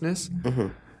calmnessness. Mm-hmm.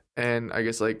 And I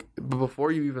guess like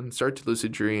before you even start to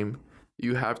lucid dream,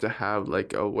 you have to have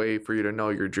like a way for you to know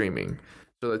you're dreaming.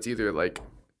 So that's either like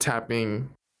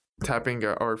tapping tapping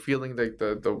or feeling like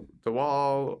the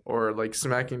wall, or like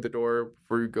smacking the door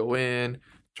before you go in,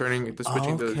 switching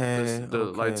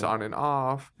the lights on and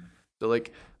off. So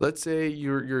like, let's say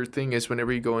your thing is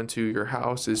whenever you go into your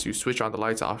house is you switch on the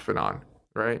lights off and on,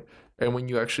 right? And when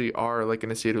you actually are like in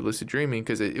a state of lucid dreaming,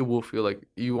 because it will feel like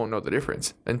you won't know the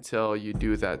difference until you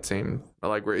do that same,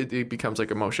 like where it becomes like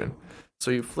a motion.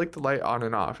 So you flick the light on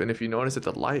and off, and if you notice that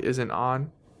the light isn't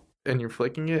on and you're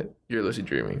flicking it, you're lucid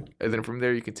dreaming. And then from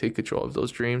there you can take control of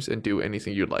those dreams and do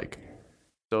anything you'd like.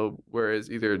 So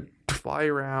whereas either fly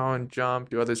around,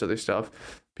 jump, do all this other stuff,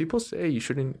 people say you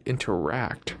shouldn't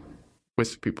interact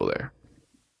with people there.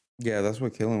 Yeah, that's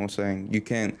what Kaylin was saying. You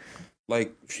can't,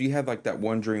 like, she had like that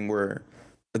one dream where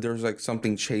there's like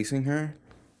something chasing her,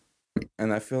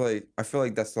 and I feel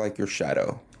like that's like your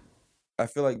shadow. I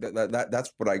feel like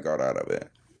that's what I got out of it.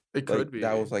 It Like, could be.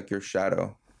 that was like your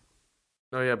shadow.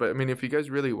 Oh yeah, but I mean, if you guys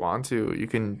really want to, you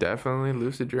can definitely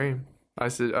lucid dream. I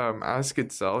said, Ask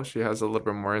Itself. She has a little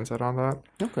bit more insight on that.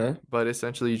 Okay. But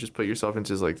essentially, you just put yourself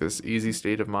into like this easy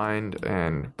state of mind,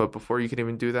 but before you can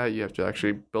even do that, you have to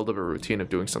actually build up a routine of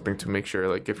doing something to make sure,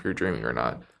 like, if you're dreaming or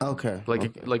not. Okay. Like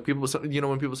people,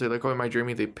 when people say like, "Oh, am I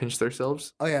dreaming?" They pinch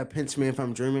themselves. Oh yeah, pinch me if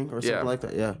I'm dreaming or something like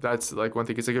that. Yeah. That's like one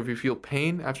thing. It's like if you feel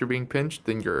pain after being pinched,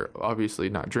 then you're obviously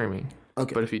not dreaming.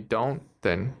 Okay. But if you don't,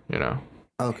 then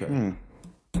Okay.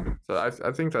 So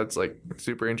I think that's like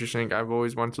super interesting. I've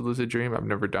always wanted to lucid dream. I've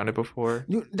never done it before.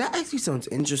 That actually sounds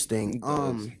interesting.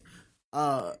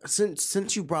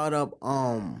 Since you brought up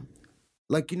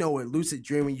like with lucid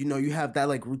dreaming, you have that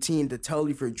like routine to tell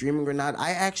if you're dreaming or not.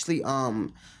 I actually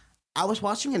I was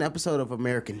watching an episode of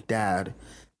American Dad,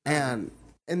 and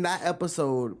in that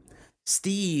episode,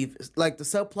 Steve, like the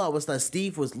subplot was that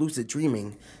Steve was lucid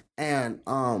dreaming, and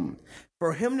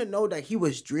for him to know that he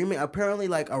was dreaming, apparently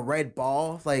like a red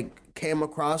ball like came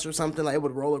across or something, like it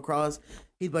would roll across.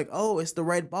 He'd be like, "Oh, it's the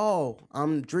red ball.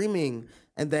 I'm dreaming."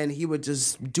 And then he would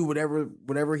just do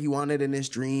whatever he wanted in his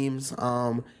dreams.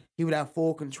 He would have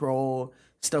full control,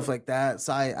 stuff like that.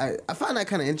 So I find that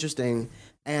kind of interesting.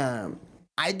 And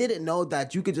I didn't know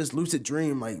that you could just lucid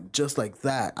dream like just like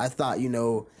that. I thought,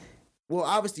 well,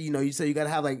 obviously, you said you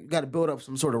gotta build up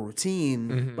some sort of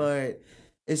routine, but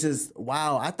it's just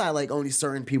wow. I thought like only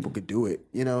certain people could do it,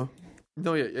 No,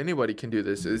 yeah, anybody can do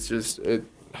this. It's just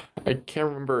I can't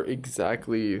remember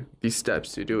exactly the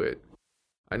steps to do it.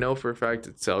 I know for a fact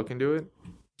that Cell can do it.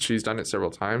 She's done it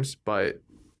several times, but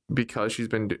because she's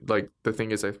been like, the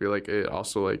thing is, I feel like it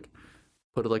also like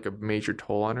put like a major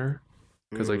toll on her,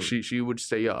 because like she would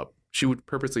stay up. She would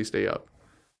purposely stay up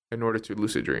in order to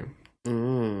lucid dream.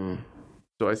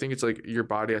 So I think it's like your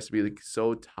body has to be like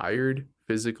so tired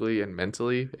physically and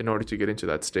mentally in order to get into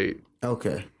that state.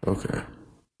 Okay.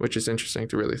 Which is interesting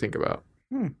to really think about.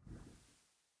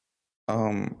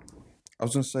 I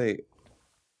was gonna say,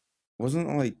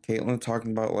 wasn't like Caitlin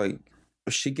talking about like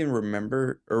she can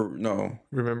remember, or no,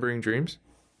 Remembering dreams?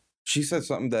 she said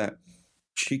something that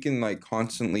she can like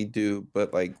constantly do,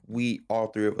 but like we all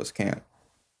three of us can't.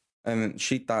 And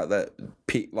she thought that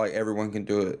like everyone can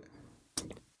do it.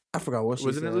 I forgot what she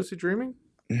Wasn't said. it lucid dreaming?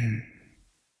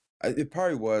 It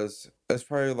probably was. It's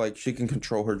probably like she can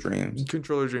control her dreams.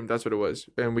 Control her dream, that's what it was.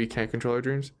 And we can't control our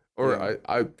dreams? Or Yeah.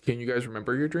 I can you guys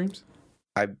remember your dreams?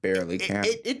 I barely can.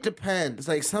 It depends.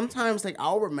 Like sometimes, like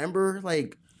I'll remember,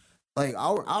 like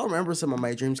I'll remember some of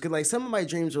my dreams, because like some of my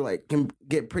dreams are like can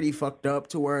get pretty fucked up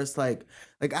to where it's like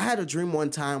I had a dream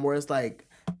one time where it's like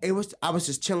I was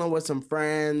just chilling with some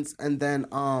friends, and then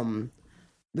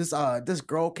this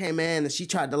girl came in and she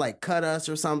tried to like cut us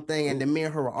or something, and then me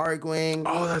and her were arguing.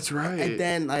 Oh, that's right. And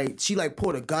then like she like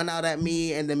pulled a gun out at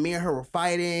me, and then me and her were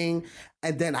fighting,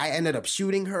 and then I ended up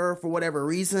shooting her for whatever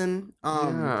reason.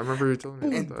 Yeah, I remember you telling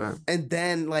me about that. And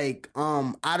then like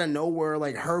out of nowhere,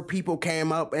 like her people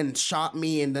came up and shot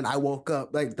me, and then I woke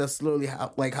up. Like that's literally how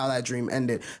that dream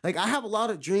ended. Like I have a lot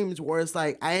of dreams where it's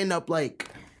like I end up like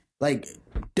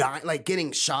dying, like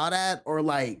getting shot at, or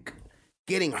like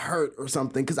getting hurt or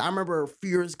something. Because I remember a few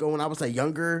years ago when I was like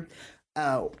younger,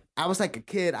 I was like a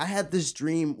kid. I had this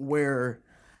dream where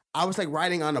I was like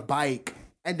riding on a bike,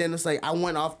 and then it's like I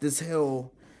went off this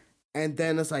hill, and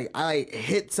then it's like I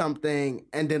hit something,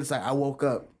 and then it's like I woke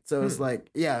up. So it's like,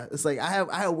 yeah, it's like I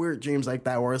have weird dreams like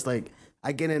that where it's like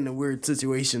I get into weird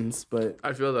situations. But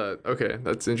I feel that. Okay,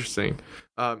 that's interesting.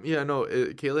 Yeah, no,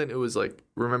 Kaylin, it was like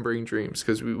remembering dreams,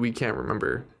 because we can't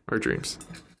remember our dreams,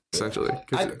 essentially.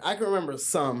 I can remember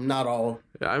some, not all.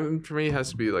 Yeah, I mean, for me, it has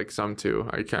to be like some too.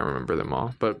 I can't remember them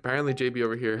all. But apparently, JB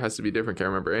over here has to be different. Can't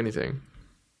remember anything.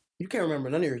 You can't remember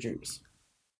none of your dreams.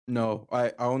 No,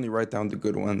 I only write down the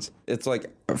good ones. It's like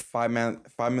 5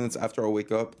 minutes after I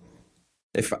wake up,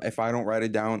 If I don't write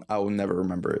it down, I will never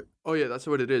remember it. Oh yeah, that's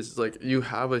what it is. It's like you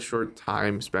have a short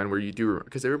time span where you do,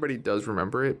 because everybody does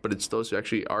remember it, but it's those who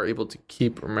actually are able to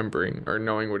keep remembering or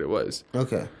knowing what it was.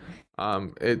 Okay.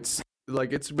 It's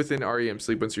like it's within REM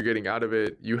sleep. Once you're getting out of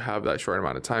it, you have that short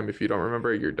amount of time. If you don't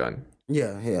remember it, you're done.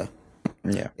 Yeah. Yeah.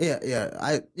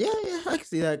 I can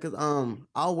see that because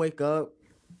I'll wake up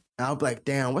and I'll be like,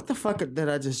 damn, what the fuck did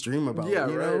I just dream about? Yeah,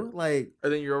 you right. know, like,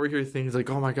 And then you're over here thinking like,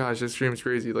 oh my gosh, this dream's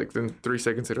crazy. Like then 3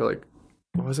 seconds later, like,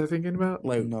 what was I thinking about?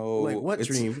 No, like what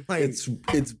dream? Like,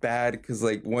 it's bad because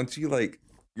like once you're like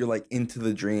into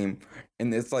the dream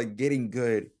and it's like getting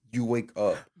good, you wake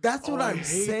up that's what I I'm hate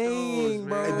saying, those,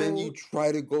 bro. man. and then you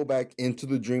try to go back into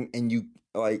the dream and you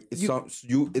like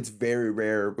it's very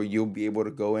rare, but you'll be able to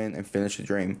go in and finish the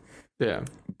dream. Yeah.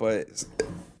 But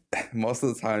most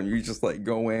of the time, you just like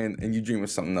go in and you dream of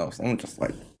something else. I'm just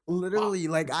like, Literally,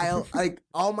 like I like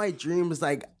all my dreams,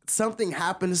 like something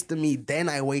happens to me, then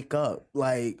I wake up.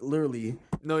 Like literally.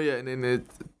 No, yeah, and then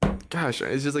gosh,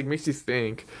 it's just like makes you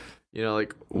think, you know,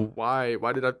 like why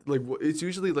did I like? It's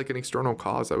usually like an external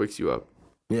cause that wakes you up.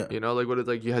 Yeah. You know, like what it's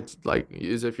like you had to, like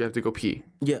is if you have to go pee.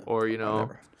 Yeah. Or you know,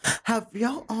 whatever. Have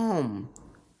y'all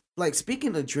like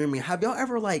speaking of dreaming, have y'all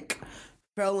ever like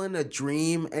fell in a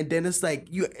dream and then it's like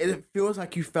it feels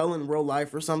like you fell in real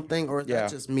life or something, or is Yeah. that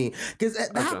just me? Because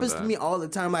that done happens to that. me all the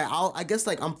time. Like I guess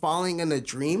like I'm falling in a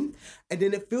dream and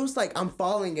then it feels like I'm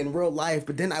falling in real life,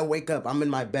 but then I wake up, I'm in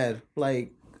my bed.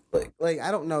 Like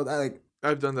I don't know.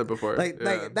 I've done that before. Like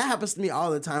that happens to me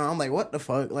all the time. I'm like, what the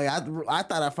fuck? Like I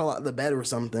thought I fell out of the bed or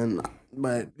something,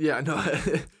 but yeah, no.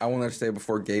 I wanted to say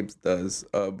before Gabe does,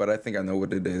 but I think I know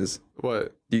what it is.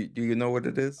 What? Do you know what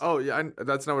it is? Oh yeah,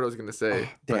 that's not what I was gonna say.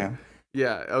 but Damn.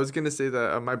 yeah, I was gonna say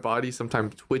that my body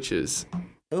sometimes twitches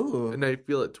ooh, and I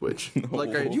feel it twitch.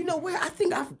 Like you know what? I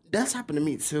think that's happened to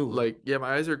me too. like yeah,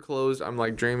 my eyes are closed. I'm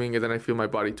like dreaming, and then I feel my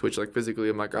body twitch like physically.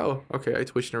 I'm like, oh, okay, I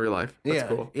twitched in real life. That's yeah,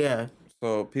 cool. yeah.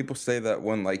 So people say that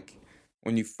when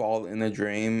you fall in a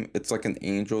dream, it's like an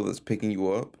angel that's picking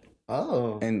you up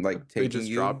Oh, and like They taking just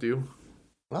you, dropped you.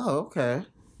 oh, okay.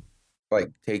 like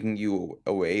taking you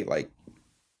away, like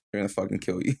they're gonna fucking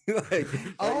kill you. like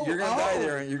you're gonna die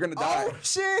there and you're gonna die. Oh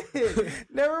shit!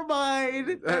 Never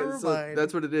mind. Never So mind.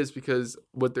 that's what it is, because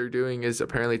what they're doing is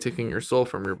apparently taking your soul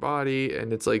from your body,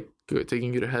 and it's like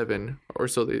taking you to heaven, or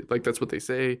so they like. That's what they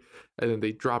say, and then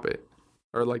they drop it,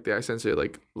 or like they essentially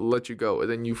like let you go,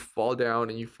 and then you fall down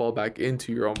and you fall back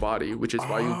into your own body, which is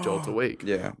why you jolt awake.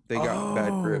 Yeah, they got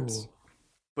bad grips.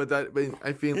 But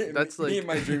I feel that's like Me in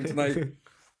my dream tonight.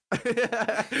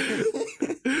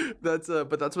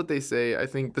 but that's what they say. I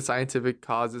think the scientific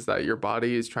cause is that your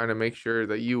body is trying to make sure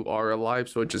that you are alive,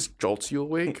 so it just jolts you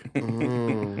awake.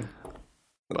 Mm.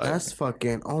 But- That's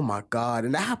fucking. Oh my god!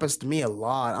 And that happens to me a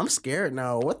lot. I'm scared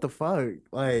now. What the fuck?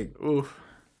 Oof.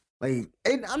 I'm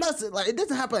not saying like it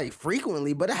doesn't happen like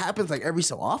frequently, but it happens like every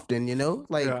so often. You know,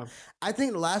 like Yeah. I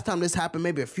think the last time this happened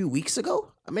maybe a few weeks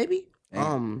ago. Maybe.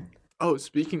 Damn. Oh,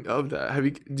 speaking of that,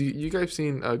 do you guys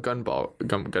seen Gumball,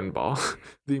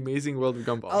 The Amazing World of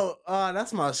Gumball?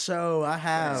 That's my show. I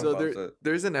have. So loves it.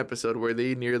 there's an episode where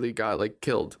they nearly got like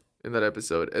killed in that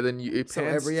episode, and then So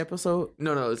every episode,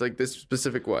 no, it's like this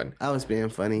specific one. I was being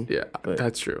funny. Yeah, But-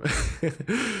 that's true.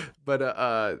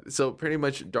 But so pretty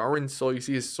much Darwin's soul, you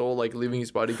see his soul like leaving his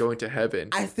body going to heaven.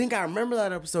 I think I remember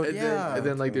that episode. And yeah.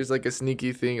 then like there's like a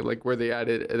sneaky thing like where they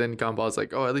added, and then Gumball's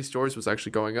like, oh, at least yours was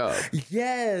actually going up.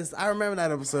 Yes, I remember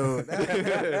that episode.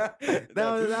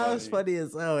 that was funny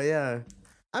as hell. Yeah.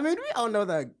 I mean, we all know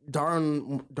that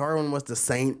Darwin was the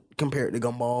saint compared to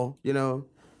Gumball. You know,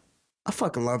 I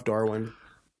fucking love Darwin.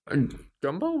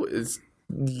 Gumball is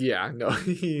yeah no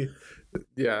he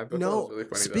yeah that No, was really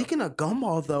funny speaking of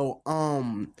Gumball though,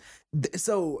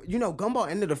 so you know Gumball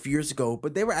ended a few years ago,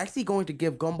 but they were actually going to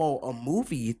give Gumball a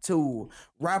movie to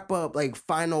wrap up like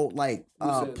final like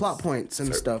plot points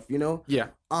and stuff. You know. yeah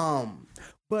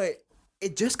But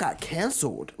it just got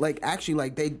canceled. Like actually,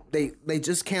 like they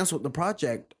just canceled the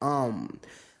project.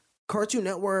 Cartoon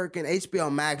Network and HBO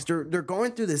Max, they're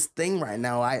going through this thing right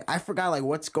now. I forgot like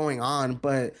what's going on,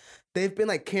 but they've been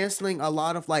like canceling a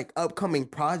lot of like upcoming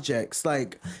projects.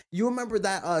 Like you remember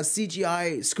that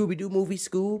CGI Scooby Doo movie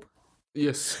Scoob?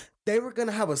 yes. They were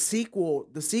gonna have a sequel.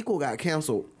 The sequel got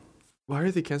canceled. Why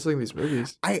are they canceling these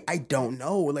movies? I don't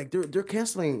know. Like they're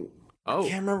canceling. Oh, I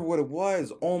can't remember what it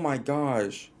was. Oh my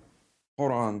gosh.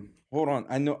 Hold on.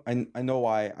 I know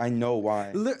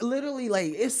why. Literally,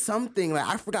 like it's something like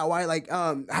I forgot why. Like,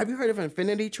 have you heard of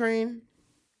Infinity Train?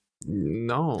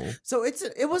 No. So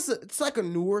it's like a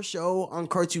newer show on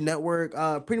Cartoon Network.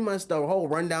 Pretty much the whole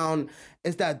rundown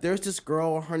is that there's this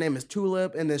girl, her name is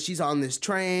Tulip, and then she's on this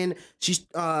train. She's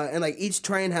and like each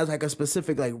train has like a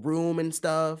specific like room and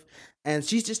stuff. And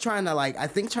she's just trying to like, I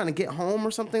think trying to get home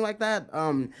or something like that.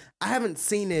 I haven't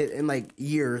seen it in like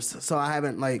years, so I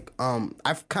haven't like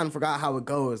I've kind of forgot how it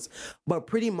goes. But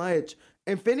pretty much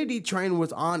Infinity Train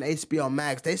was on HBO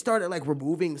Max. They started like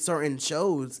removing certain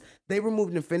shows. They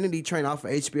removed Infinity Train off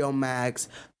of HBO Max.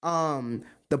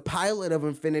 The pilot of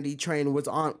Infinity Train was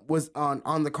on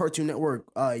the Cartoon Network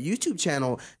YouTube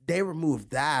channel. They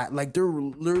removed that. Like they're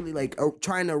literally like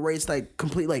trying to erase like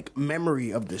complete like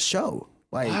memory of the show.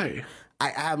 Like Why? I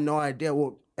have no idea.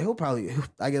 Well,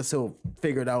 I guess he'll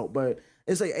figure it out. But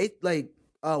it's like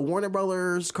Warner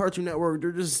Brothers, Cartoon Network,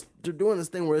 they're doing this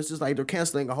thing where it's just like they're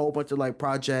canceling a whole bunch of like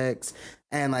projects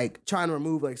and like trying to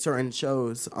remove like certain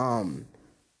shows. I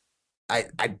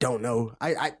don't know.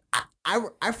 I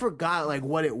forgot like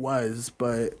what it was,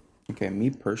 but Okay, me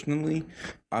personally,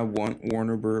 I want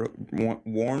Warner Brothers?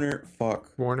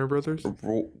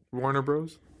 Warner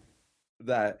Bros?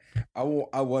 that I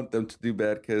want them to do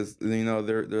bad because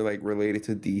they're like related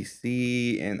to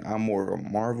DC and I'm more of a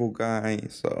Marvel guy,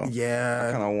 so yeah,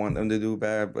 I kind of want them to do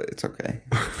bad, but it's okay.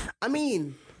 I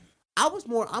mean, I'm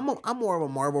more of a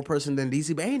Marvel person than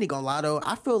DC, but I ain't gonna lie though.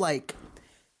 I feel like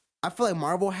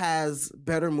Marvel has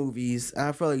better movies, and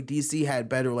I feel like DC had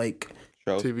better like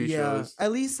Shows. TV shows.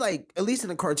 At least in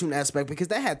the cartoon aspect, because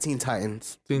they had Teen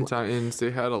Titans. Teen Titans, they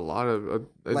had a lot of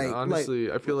and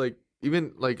honestly, I feel like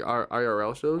even like our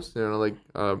IRL shows, like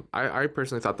I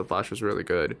personally thought The Flash was really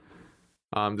good.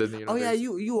 Then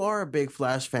You are a big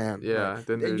Flash fan. Yeah, right?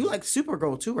 then You like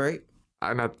Supergirl too, right?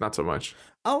 Not so much.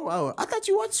 Oh, I thought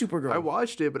you watched Supergirl. I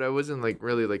watched it, but I wasn't like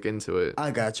really like into it.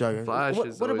 I got you. Flash what,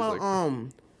 is what always, about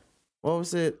like, what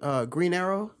was it? Green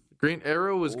Arrow. Green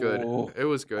Arrow was good. Oh, It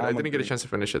was good. I didn't get a chance to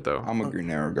finish it though. I'm a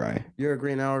Green Arrow guy. You're a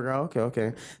Green Arrow girl.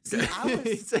 Okay. See,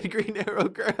 He said Green Arrow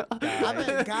girl. I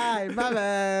meant guy. My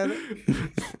bad.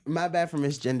 My bad for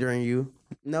misgendering you.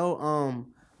 No,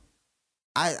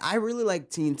 I really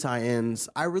like Teen Titans.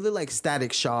 I really like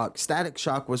Static Shock. Static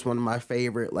Shock was one of my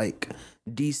favorite like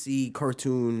DC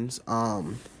cartoons.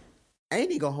 I ain't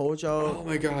even gonna hold y'all. Oh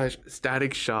my gosh,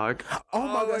 Static Shock. Oh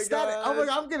my god, Static! Oh my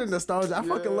god, I'm getting nostalgia. I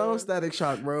fucking Yeah. love Static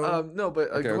Shock, bro. No,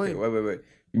 but Okay, go okay, ahead. wait.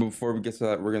 Before we get to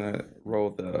that, we're gonna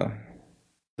roll the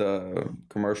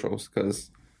commercials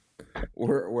because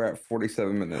we're at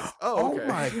 47 minutes. Oh, okay. Oh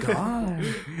my god,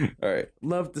 All right.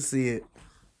 love to see it.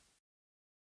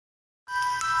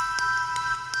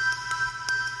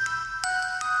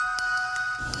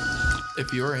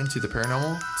 If you are into the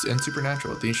paranormal and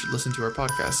supernatural, then you should listen to our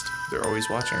podcast. They're always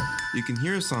watching. You can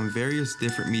hear us on various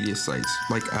different media sites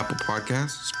like Apple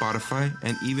Podcasts, Spotify,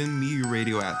 and even Meteor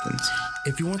Radio Athens.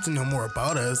 If you want to know more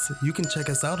about us, you can check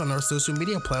us out on our social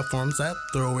media platforms at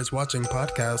They're Always Watching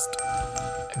Podcast.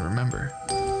 And remember,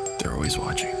 they're always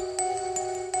watching.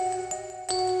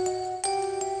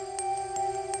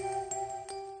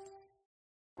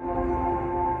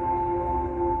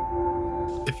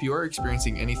 If you are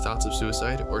experiencing any thoughts of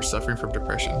suicide or suffering from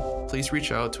depression, please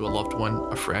reach out to a loved one,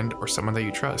 a friend, or someone that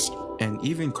you trust. And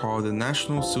even call the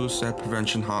National Suicide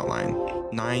Prevention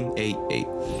Hotline, 988.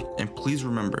 And please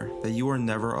remember that you are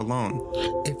never alone.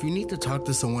 If you need to talk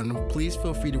to someone, please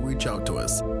feel free to reach out to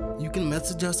us. You can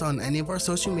message us on any of our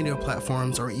social media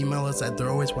platforms or email us at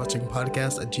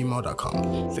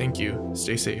therealwayswatchingpodcast@gmail.com. Thank you.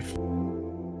 Stay safe.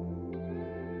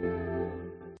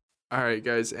 All right,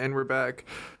 guys, and we're back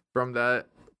from that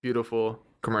beautiful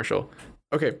commercial.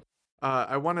 Okay,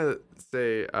 I want to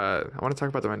say I want to talk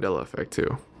about the Mandela effect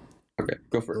too. Okay,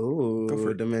 go for it. Ooh, Go for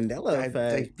it. the Mandela Dive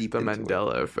effect. deep The into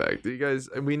Mandela effect. You guys,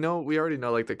 we already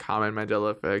know like the common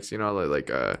Mandela effects.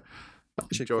 Like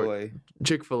Chick-fil-A.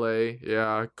 Chick-fil-A,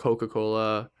 yeah,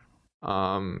 Coca-Cola,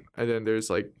 and then there's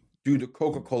like, Dude, the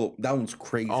Coca-Cola, that one's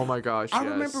crazy. oh my gosh, I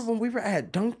yes. remember when we were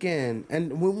at Dunkin'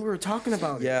 and when we were talking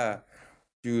about it. Yeah.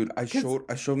 Dude, I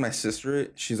showed my sister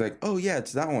it. She's like, "Oh yeah,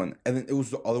 it's that one." And then it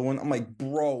was the other one. I'm like,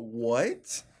 "Bro,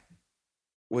 what?"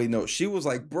 Wait, no. She was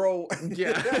like, "Bro."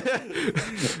 Yeah.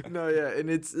 No, yeah, and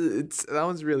it's that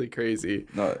one's really crazy.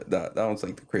 No, that one's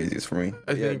like the craziest for me.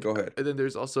 I think. Go ahead. And then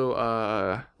there's also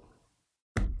I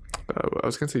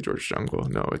was gonna say George Jungle.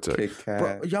 No, it's a Kit Kat.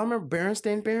 Bro, y'all remember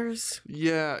Berenstain Bears?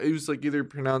 yeah. It was like either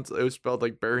pronounced. It was spelled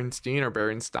like Berenstein or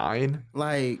Berenstein.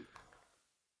 Like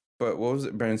But what was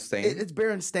it? Berenstain? it's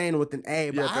Berenstain with an A,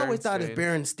 but Yeah, I always thought it's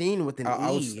Berenstein with an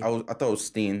I E. thought it was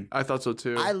Steen. I thought so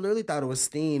too. I literally thought it was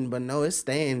Steen, but no, it's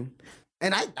Stain.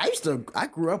 And I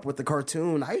grew up with the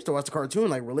cartoon. I used to watch the cartoon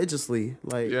like religiously.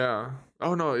 Like Yeah.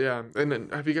 Oh no, yeah. And then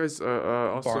have you guys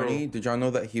also Barney, did y'all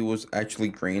know that he was actually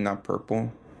green, not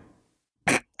purple?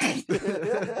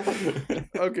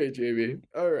 Okay, JB.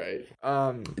 All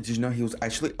right. Did you know he was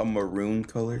actually a maroon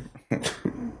color?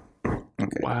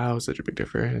 Okay. Wow, such a big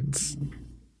difference.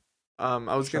 I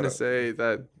was Shut gonna up. say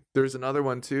that there's another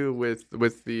one too with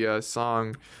the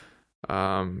song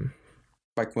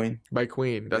By Queen. by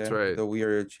Queen. That's Yeah, right. The We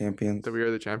Are Champions. That we are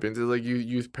the champions. It's like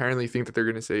you apparently think that they're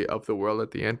gonna say of the world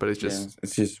at the end, but it's just Yeah,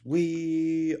 it's just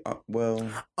we. Well,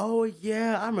 Oh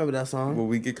yeah, I remember that song. will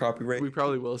we get copyright? we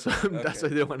probably will. So that's why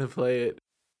Okay. they want to play it.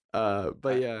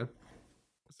 But yeah.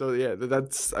 So yeah,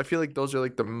 that's I feel like those are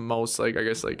like the most like I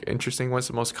guess like interesting ones,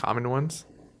 the most common ones.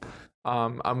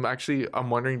 I'm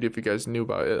wondering if you guys knew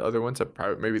about other ones that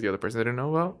probably maybe the other person didn't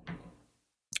know about.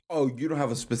 Oh, you don't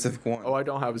have a specific one. Oh, I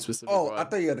don't have a specific Oh, one. I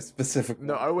thought you had a specific one.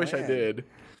 No, I wish I Man. did.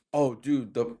 Oh,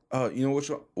 dude, the you know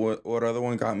what other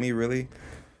one got me really?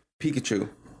 Pikachu.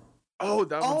 Oh,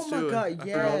 that Oh one's my too. God, I forgot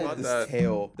yes. about His that.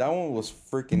 tail. That one was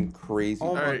freaking crazy. Oh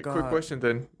All my right, quick God. question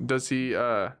then. Does he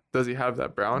have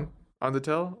that brown on the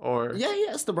tail or Yeah,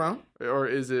 it's the brown. or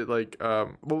is it like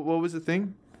what was the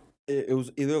thing? It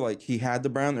was either like he had the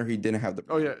brown or he didn't have the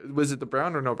Oh brown. yeah, was it the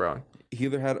brown or no brown? He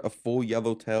either had a full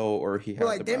yellow tail or he had But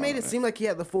like the they brown made on it seem like he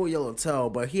had the full yellow tail,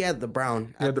 but he had the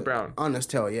brown. He had the brown. on his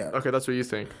tail. Yeah, Okay, that's what you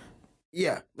think.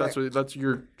 yeah. That's like, that's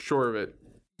you're sure of it.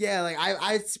 yeah. Like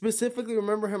I specifically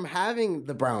remember him having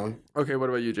the brown. Okay, what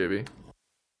about you, JB?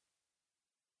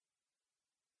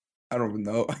 I don't even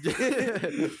know.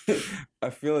 I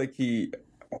feel like he.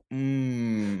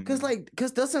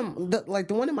 Cause doesn't like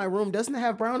the one in my room doesn't it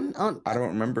have brown on? I don't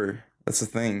remember. That's the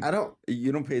thing. I don't.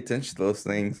 You don't pay attention to those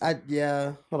things.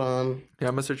 Yeah. Hold on. Yeah,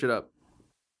 I'm gonna search it up.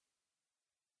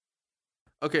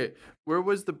 Okay, where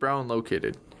was the brown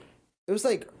located? It was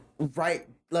like right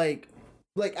like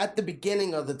at the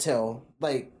beginning of the tail.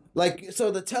 Like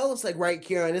so the tail is like right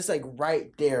here and it's like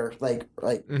right there. Like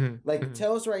Mm-hmm. the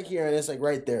tail is right here and it's like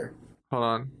right there. Hold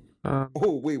on.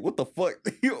 Oh wait, what the fuck?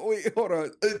 Wait, hold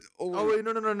on. Oh wait,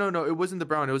 no! It wasn't the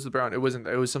brown. It was the brown. It wasn't.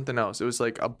 It was something else. It was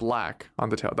like a black on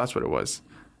the tail. That's what it was.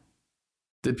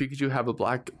 Did Pikachu have a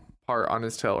black part on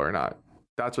his tail or not?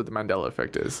 That's what the Mandela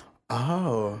effect is.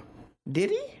 Oh,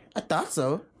 did he? I thought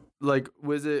so. Like,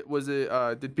 was it?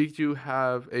 Did Pikachu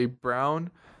have a brown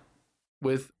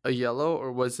with a yellow,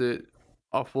 or was it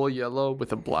a full yellow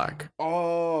with a black?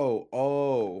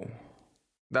 Oh.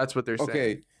 That's what they're saying.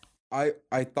 Okay.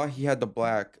 I thought he had the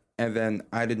black, and then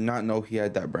I did not know he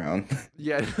had that brown.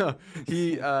 Yeah. No,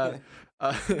 he.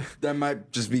 That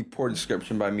might just be poor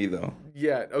description by me though.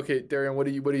 Yeah. Okay, Darian. What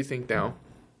do you think now?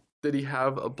 Did he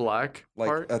have a black Like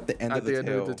part at the end of the end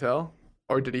tail. of the tail,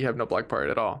 or did he have no black part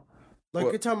at all Like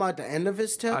What? you're talking about the end of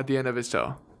his tail? at the end of his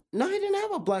tail? No, he didn't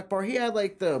have a black part. He had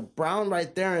like the brown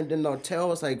right there, and then the tail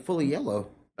was like fully yellow.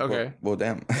 Okay. Well,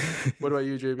 damn. What about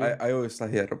you, JB? I always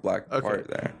thought he had a black Okay. part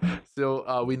there.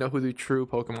 So we know who the true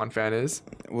Pokemon fan is.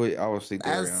 Wait, obviously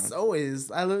Darian. As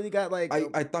always, I literally got like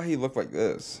I thought he looked like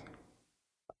this.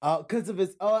 because of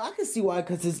his. Oh, I can see why.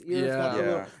 Because his ears got a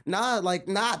Yeah.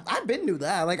 little. I been knew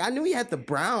that. Like I knew he had the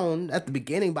brown at the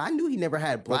beginning, but I knew he never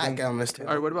had black on his tail.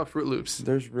 All right. What about Fruit Loops?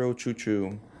 There's real Choo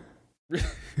Choo.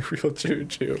 Real choo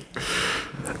choo.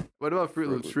 What about Fruit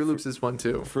Loops? Fruit Loops is one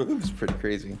too. Fruit Loops is pretty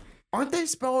crazy. Aren't they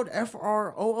spelled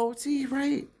FROOT,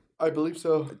 right? I believe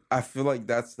so, I feel like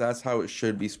that's how it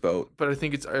should be spelled. but I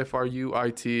think it's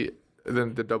FRUIT,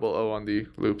 then the double O on the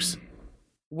loops.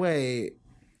 Wait,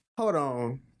 hold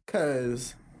on,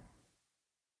 cause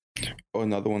Oh,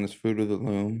 another one is Fruit of the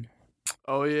Loom.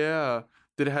 Oh yeah.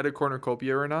 Did it have a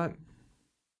cornucopia or not?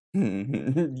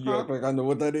 You act like I know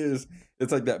what that is.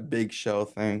 It's like that big shell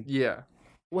thing. Yeah.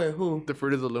 wait, who? The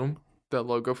Fruit of the Loom. That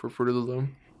logo for Fruit of the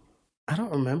Loom. I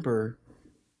don't remember.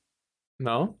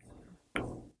 No.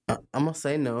 I'm gonna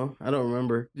say no. I don't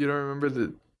remember. You don't remember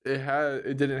that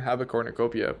it didn't have a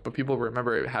cornucopia, but people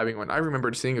remember it having one. I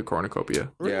remembered seeing a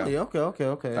cornucopia. Really? Yeah.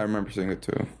 Okay. I remember seeing it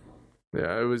too.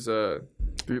 Yeah, it was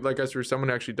like as for someone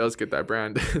who actually does get that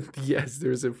brand, yes,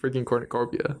 there's a freaking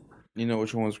cornucopia. You know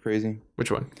which one was crazy?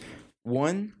 Which one?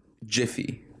 One,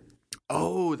 Jiffy.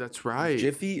 Oh, that's right.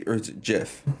 Jiffy or is it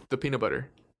Jif? The peanut butter.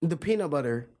 The peanut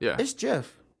butter. Yeah. It's Jif.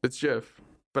 It's Jif.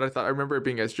 But I remember it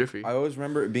being as Jiffy. I always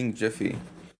remember it being Jiffy.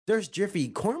 There's Jiffy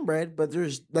cornbread, but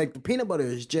there's like the peanut butter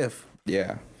is Jif.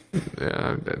 Yeah.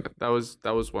 Yeah, that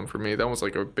was one for me. That was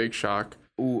like a big shock.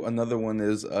 Ooh, another one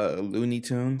is Looney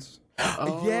Tunes.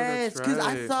 Oh, Yes, that's because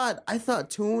right. I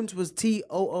thought Tunes was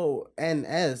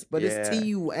TOONS, but it's Yeah.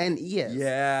 TUNES.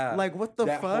 Yeah. Like what the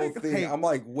that fuck? whole thing. Hey, I'm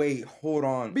like, wait, hold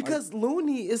on. because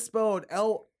Looney is spelled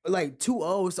like two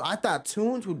O's. So I thought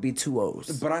tunes would be two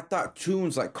O's. But I thought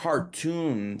tunes like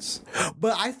cartoons.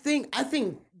 But I think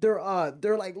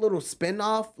they're like little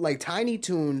spin-off, like Tiny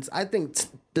Toons. I think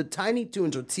the Tiny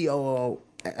Toons are TOONS.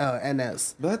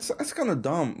 But that's kind of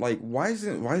dumb. Like, why is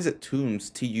it tunes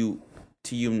TUNES?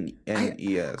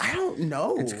 I don't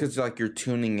know. It's because like you're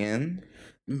tuning in.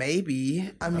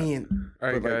 Maybe. I mean, All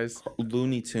right, But, like, guys.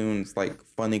 Looney Tunes, like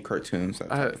funny cartoons, that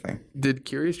type of thing. Did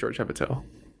Curious George have a tail?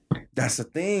 That's the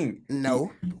thing.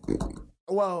 no.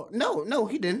 Well, no,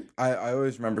 he didn't. I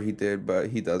always remember he did, but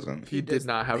he doesn't. He did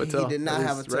not have a tail. He did not That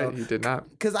have is a tail. Right, he did not.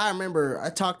 Because I remember I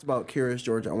talked about Curious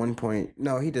George at one point.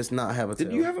 No, he does not have a tail.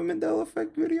 Did you have a Mandela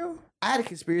effect video? I had a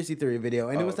conspiracy theory video,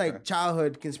 and it was okay. like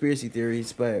childhood conspiracy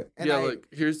theories, but... And Yeah, I look,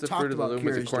 here's the talked fruit of the about loom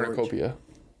with the Curious George. cornucopia.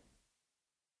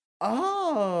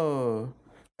 Oh.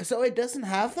 So it doesn't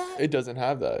have that? It doesn't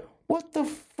have that. What the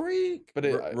freak? But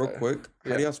Real quick,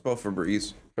 how do y'all spell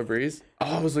Febreze? Febreze?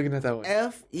 Oh, I was looking at that one.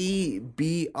 Febreze.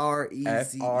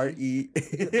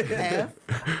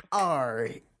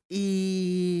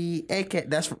 F-R-E.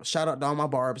 That's shout out to all my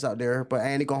barbs out there, but I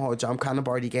ain't gonna hold you. I'm kind of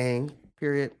Barty gang.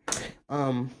 Period.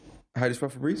 How do you spell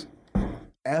Febreze?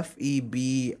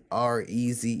 Febreze.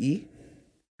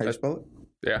 How do you spell it?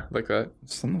 Yeah, like that.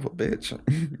 Son of a bitch.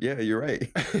 Yeah, you're right.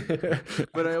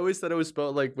 But I always thought it was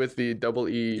spelled like with the double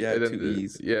E. Yeah, and then two the-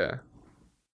 E's. Yeah.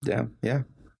 Yeah.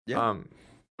 Yeah.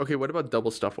 Okay, what about double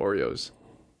stuffed Oreos?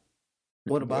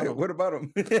 What about him? What about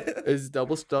him? Is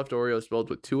double stuffed Oreo spelled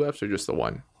with two F's or just the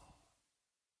one?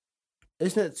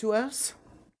 Isn't it two F's?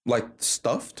 Like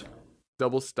stuffed?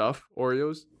 Double stuffed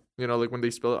Oreos? You know, like when they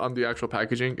spell it on the actual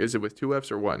packaging, is it with two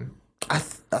F's or one? I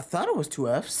thought it was two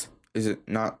F's. Is it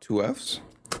not two F's?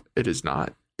 It is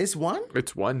not. It's one?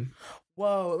 It's one.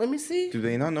 Whoa, let me see. Do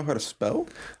they not know how to spell?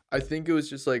 I think it was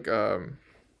just like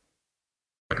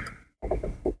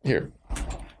here.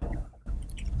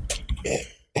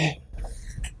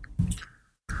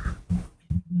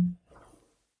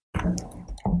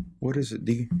 What is it,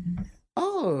 D?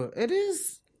 Oh, it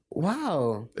is.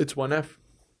 Wow. It's one F.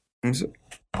 Is it?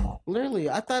 Literally,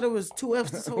 I thought it was two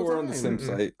F's this whole We're time. on the same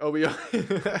site. Oh, we are.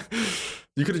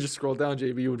 You could have just scrolled down,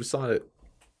 JB. You would have saw it.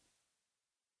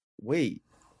 Wait.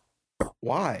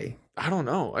 Why? I don't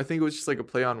know. I think it was just like a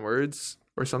play on words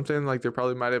or something. Like they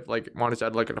probably might have like wanted to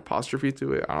add like an apostrophe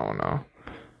to it. I don't know.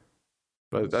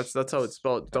 But that's how it's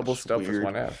spelled. Double That's stuff is weird.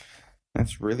 one F.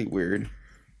 That's really weird.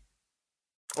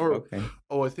 Or Okay.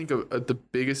 I think the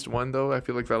biggest one though. I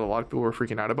feel like that a lot of people were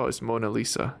freaking out about is Mona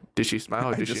Lisa. Did she smile?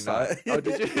 Or I did she just saw not? it. Oh,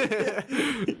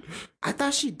 did you? I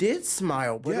thought she did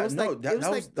smile, but it was like,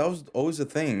 that was always a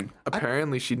thing.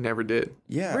 Apparently, she never did.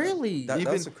 Yeah. Really? That's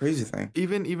Even- a crazy thing.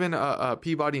 Even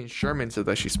Peabody and Sherman said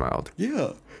that she smiled.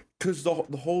 Yeah. Because the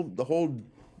whole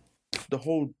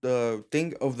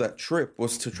thing of that trip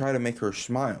was to try to make her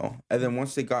smile, and then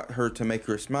once they got her to make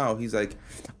her smile, he's like,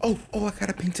 "Oh, I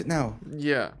gotta paint it now."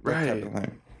 Yeah, That type right. of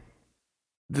thing.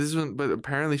 This one, but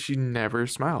apparently she never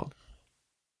smiled.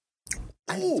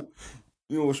 Oh,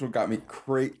 you know which one got me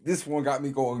crazy? This one got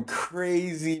me going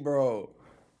crazy, bro.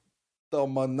 The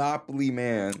Monopoly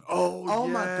Man. Oh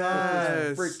my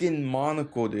God. Freaking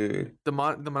monocle, dude. The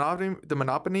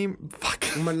Monopoly.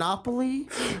 Fuck. Monopoly?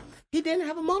 He didn't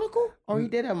have a monocle? Or he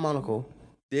did have a monocle?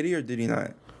 Did he or did he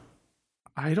not?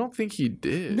 I don't think he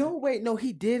did. No, wait, no,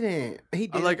 he didn't. He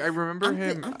did. Like I remember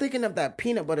him I'm thinking of that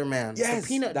peanut butter man. Yes, The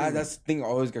peanut dude. that's the thing I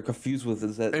always got confused with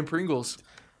is that and Pringles.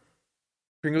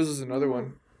 Pringles is another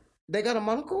one. They got a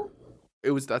monocle?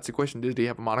 That's the question. Did he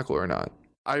have a monocle or not?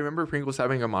 I remember Pringles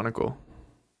having a monocle.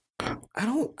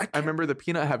 I remember the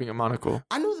peanut having a monocle.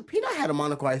 I know the peanut had a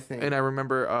monocle, I think. And I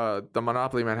remember the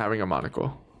Monopoly Man having a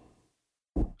monocle.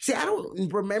 See, I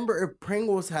don't remember if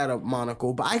Pringles had a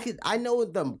monocle, but I know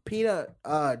the peanut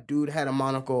dude had a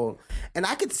monocle, and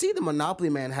I could see the Monopoly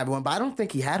man have one, but I don't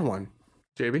think he had one.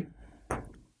 JB?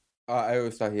 I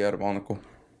always thought he had a monocle.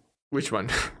 Which one?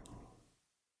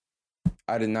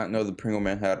 I did not know the Pringle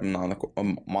Man had a monocle, but a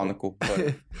monocle.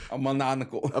 A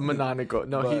monocle.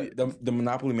 No, But the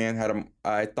Monopoly Man had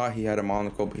I thought he had a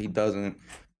monocle, but he doesn't.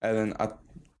 And then I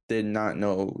did not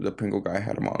know the Pringle guy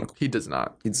had a monocle. he does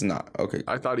not. He's not. Okay.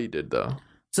 I thought he did though.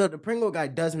 So the Pringle guy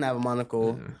doesn't have a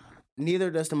monocle. Mhm.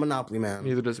 Neither does the Monopoly man.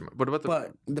 Neither does. What about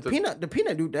But the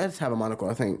peanut dude does have a monocle,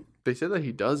 I think. They said that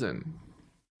he doesn't,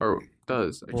 or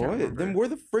does. I can't What? remember. Then where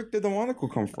the frick did the monocle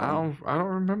come from? I don't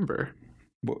remember.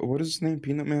 What is his name?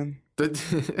 Peanut Man? The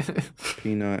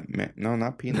Peanut Man. No,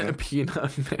 not Peanut.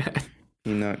 Peanut Man.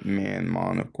 Peanut Man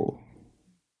monocle.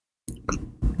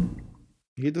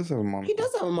 He does have a monocle. He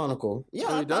does have a monocle. Yeah,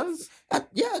 Oh, he does?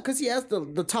 Yeah, because he has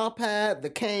the top hat, the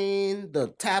cane, the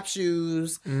tap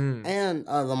shoes, Mm. and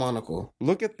the monocle.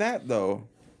 Look at that though.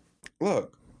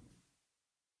 Look.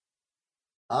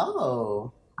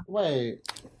 Oh, wait.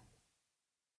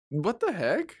 What the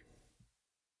heck?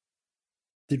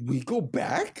 Did we go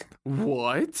back?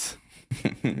 What?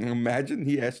 Imagine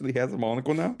he actually has a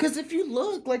monocle now. Because if you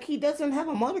look, like, he doesn't have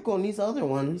a monocle in these other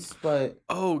ones, but...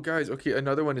 Oh, guys. Okay,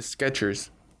 another one is Skechers.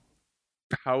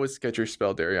 How is Skechers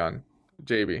spelled, Darion?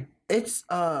 JB. It's,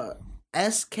 Skechers?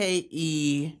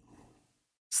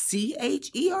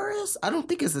 I don't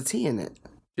think it's a T in it.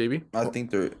 JB? I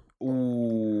think there.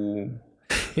 Ooh.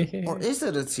 Or is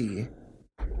it a T?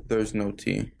 There's no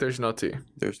T. There's no T.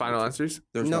 There's Final no T. answers?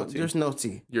 There's no T. There's no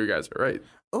T. You guys are right.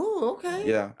 Oh, okay.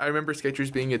 Yeah. I remember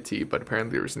Skechers being a T, but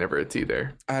apparently there was never a T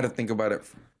there. I had to think about it.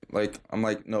 Like, I'm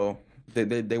like, no,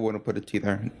 they wouldn't put a T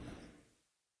there.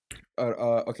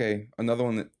 Okay, another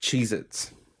one.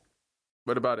 Cheez-Its.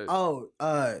 What about it? Oh,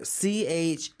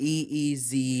 Cheez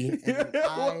and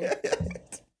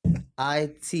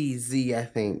ITZ, I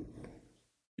think.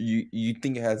 You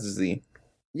think it has a Z?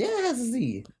 Yeah, it has a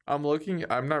Z. I'm looking.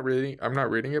 I'm not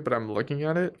reading it, but I'm looking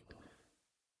at it.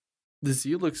 The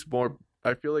Z looks more.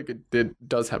 I feel like it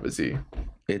does have a Z.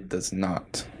 It does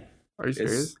not. Are you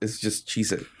serious? It's just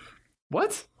Cheez-It.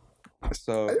 What?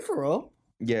 So Are you for real?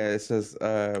 yeah, it says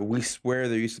we swear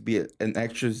there used to be an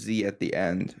extra Z at the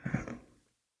end,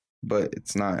 but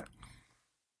it's not.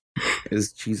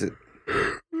 It's Cheez-It.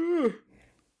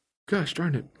 Gosh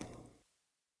darn it!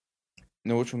 You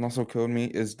know which one also killed me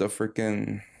is the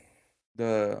freaking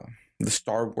the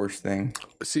Star Wars thing.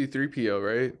 C-3PO,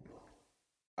 right?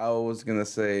 I was gonna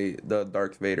say the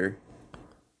Darth Vader.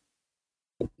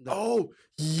 Oh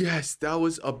yes, that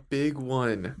was a big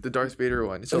one. The Darth Vader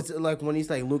one. So So it's like when he's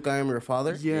like, Luke, I am your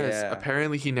father? yes, Yeah.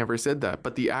 apparently he never said that,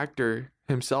 but the actor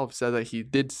himself said that he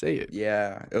did say it.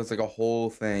 Yeah, it was like a whole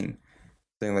thing,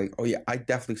 saying like, "Oh yeah, I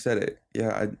definitely said it. Yeah,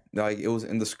 I like it was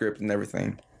in the script and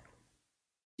everything."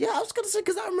 Yeah, I was going to say,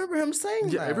 because I remember him saying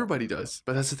Yeah, that. everybody does,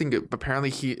 but that's the thing. Apparently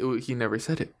he never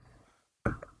said it.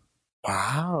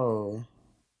 Wow.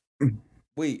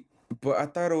 Wait, but I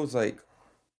thought it was like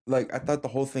I thought the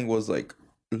whole thing was like,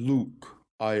 Luke,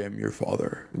 I am your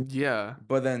father. Yeah,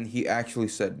 But then he actually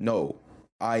said, "No,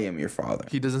 I am your father."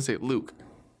 he doesn't say Luke.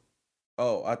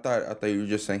 Oh, I thought you were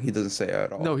just saying he doesn't say it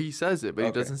at all. No, he says it, but he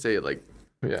Okay. doesn't say it like.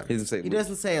 Yeah, he doesn't say. He Luke.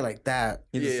 doesn't say it like that.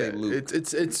 He doesn't say Luke.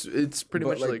 It's pretty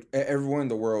But much like everyone in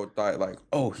the world thought like,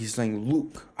 "Oh, he's saying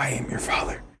Luke, I am your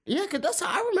father." Yeah, because that's how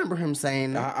I remember him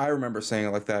saying it. I remember saying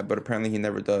it like that, but apparently he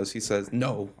never does. He says,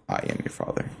 "No, I am your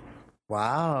father."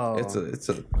 Wow.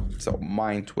 It's a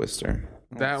mind twister.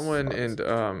 that one and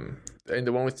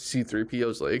the one with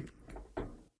C-3PO's leg. Do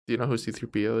you know who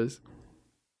C-3PO is?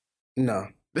 No.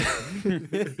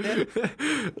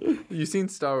 You seen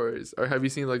Star Wars, or have you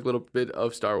seen like little bit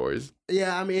of Star Wars?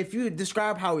 Yeah, I mean, if you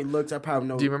describe how he looks, I probably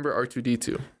know Do you remember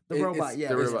R2-D2? the robot. It's,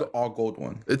 Yeah. it's robot. the all gold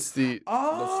one. It's the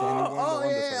slimy one, the one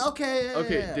that's yeah, like- okay. Yeah,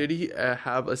 okay. yeah. Did he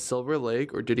have a silver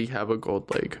leg or did he have a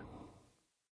gold leg?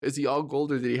 Is he all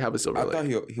gold or did he have a silver I leg?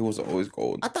 thought he was always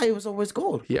gold. I thought he was always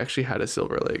gold. He actually had a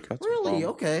silver leg. That's Really? wrong.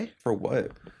 Okay. For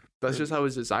what? That's just how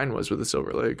his design was with a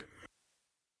silver leg.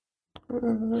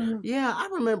 Yeah, I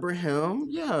remember him.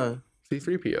 Yeah.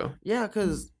 C-3PO. Yeah,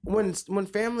 because when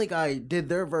Family Guy did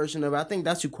their version of it, I think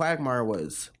that's who Quagmire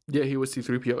was. Yeah, he was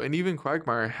C-3PO. And even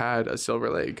Quagmire had a silver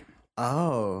leg.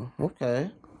 Oh,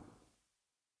 okay.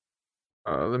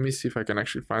 Let me see if I can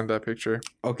actually find that picture.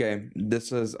 Okay,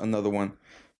 this is another one.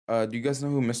 Do you guys know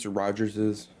who Mr. Rogers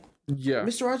is? Yeah.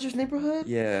 Mr. Rogers' Neighborhood?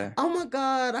 Yeah. Oh my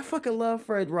god, I fucking love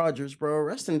Fred Rogers, bro.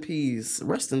 Rest in peace.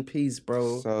 Rest in peace,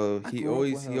 bro. So I he grew up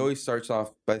always with he him. always starts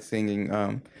off by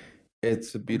singing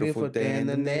 "It's a beautiful day in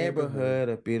the neighborhood."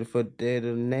 a beautiful day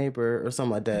to the neighbor, or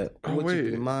something like that. Oh, Would you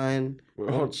be wait. mine?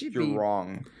 Well, Won't you You're be?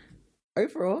 wrong. Are you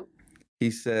for real?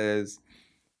 He says,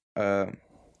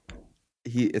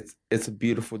 it's a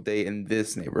beautiful day in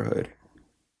this neighborhood.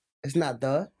 It's not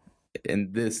the.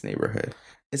 In this neighborhood.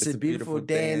 It's a beautiful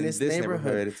day in this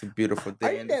neighborhood. It's a beautiful day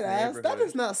Are you in dead this ass? neighborhood. That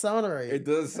does not sound right. It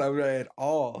doesn't sound right at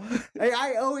all.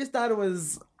 I always thought it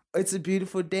was. It's a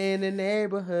beautiful day in the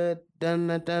neighborhood. Dun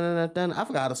dun dun dun dun. I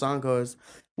forgot how the song goes.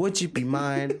 Would you be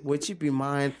mine? Would you be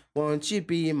mine? Won't you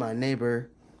be my neighbor?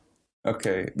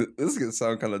 Okay, this is gonna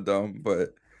sound kind of dumb,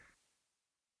 but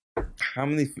how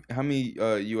many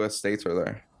U.S. states are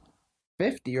there?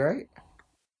 50, right?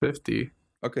 50.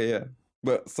 Okay, yeah,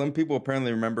 but some people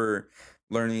apparently remember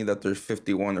learning that there's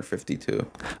 51 or 52.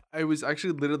 I was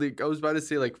actually literally, I was about to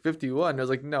say like 51. I was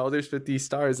like, no, there's 50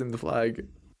 stars in the flag.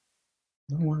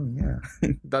 Oh wow, yeah.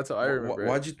 That's how I remember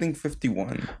Why'd it. you think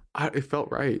 51? It felt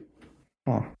right.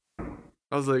 Huh.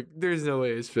 I was like, there's no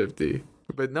way it's 50.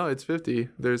 But no, it's 50.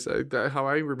 There's how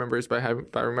I remember is by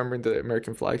remembering the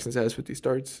American flag, since it has 50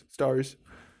 stars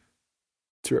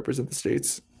to represent the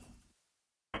states.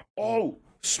 Oh,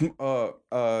 what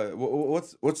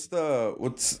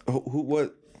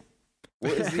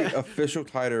is the official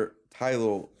title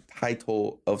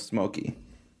of Smokey?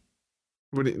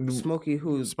 Smokey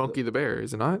who's Smokey the Bear,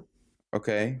 is it not?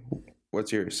 Okay,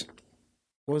 what's yours?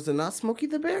 Was it not Smokey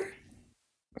the Bear?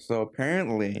 So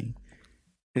apparently,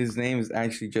 his name is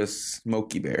actually just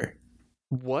Smokey Bear,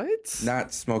 What?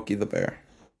 not Smokey the Bear.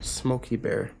 Smokey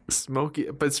Bear. Smokey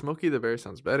the Bear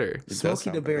sounds better. Smokey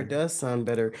the Bear does sound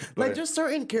better. Like just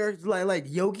certain characters, like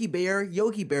Yogi Bear.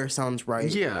 Yogi Bear sounds right.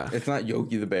 Yeah. It's not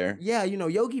Yogi the Bear. Yeah,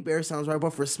 Yogi Bear sounds right,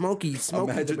 but for Smokey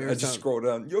the Bear I just scroll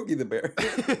down. Yogi the Bear.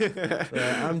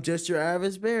 I'm just your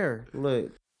average bear.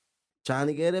 Look, trying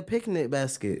to get a picnic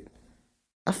basket.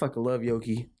 I fucking love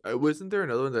Yogi. Wasn't there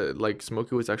another one that like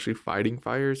Smokey was actually fighting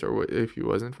fires, or if he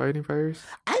wasn't fighting fires?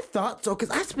 I thought so, because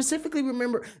I specifically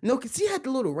remember. No, because he had the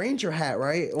little ranger hat,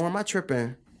 right? Or am I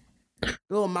tripping? The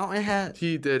little mountain hat.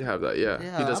 He did have that, yeah.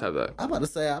 He does have that. I'm about to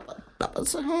say,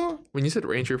 huh? When you said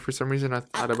ranger, for some reason I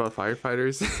thought about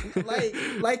firefighters.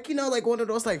 like one of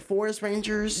those like forest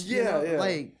rangers. Yeah.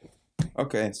 Like.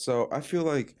 Okay, so I feel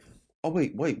like. Oh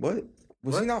wait, what?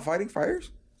 Was he not fighting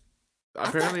fires?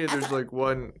 Apparently, there's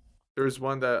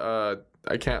one that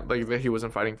I can't like that he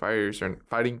wasn't fighting fires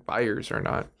or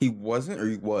not. He wasn't, or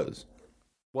he was.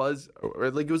 Or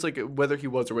like it was like whether he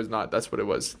was or was not. That's what it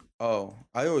was. Oh,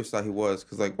 I always thought he was,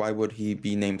 because like, why would he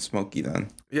be named Smokey then?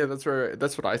 Yeah, that's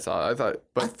what I thought.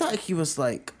 I thought he was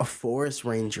like a forest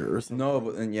ranger or something. No,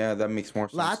 but then yeah, that makes more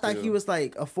sense. Like, I thought he was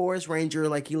like a forest ranger,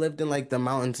 like he lived in like the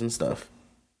mountains and stuff.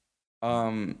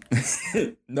 No.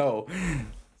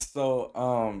 So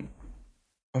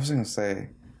I was gonna say,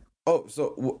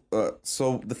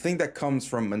 so the thing that comes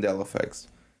from Mandela effects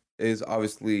is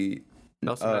obviously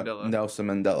Nelson Mandela. Nelson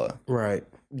Mandela. Right.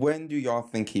 When do y'all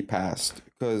think he passed?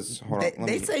 Because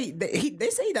they say he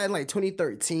died in like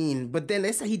 2013, but then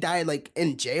they say he died like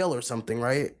in jail or something,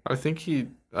 right? I think he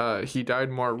died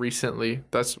more recently.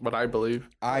 That's what I believe.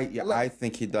 I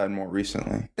think he died more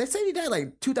recently. They say he died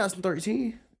like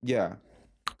 2013. Yeah.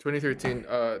 2013.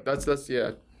 That's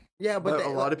yeah. Yeah, but a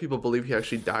lot of people believe he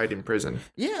actually died in prison.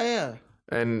 Yeah.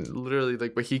 And literally,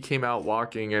 but he came out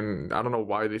walking, and I don't know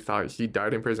why they thought he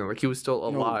died in prison. Like he was still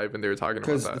alive, and they were talking about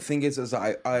that. Because the thing is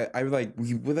I like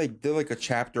we did like a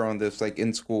chapter on this like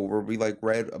in school where we like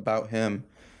read about him,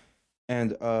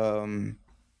 and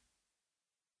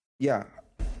yeah,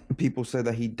 people said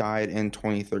that he died in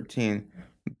 2013,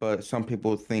 but some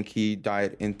people think he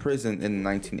died in prison in the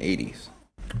 1980s.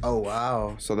 Oh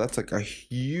wow! So that's like a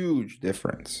huge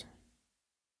difference.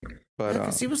 But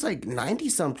because he was like 90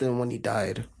 something when he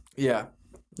died. Yeah,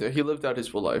 he lived out his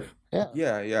full life.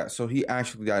 Yeah. So he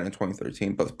actually died in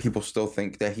 2013, but people still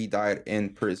think that he died in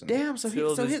prison. Damn. So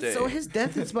his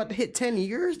death is about to hit 10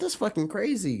 years. That's fucking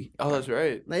crazy. Oh, that's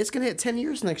right. Like, it's gonna hit 10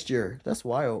 years next year. That's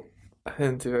wild.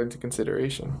 Into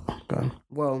consideration. Okay.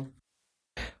 Well,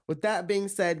 with that being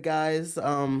said, guys,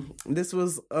 this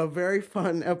was a very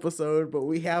fun episode, but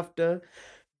we have to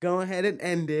go ahead and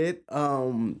end it.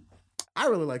 I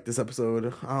really like this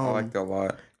episode. I liked it a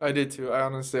lot. I did too. I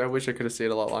wish I could have stayed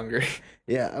a lot longer.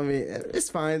 Yeah, I mean, it's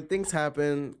fine. Things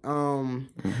happen.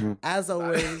 As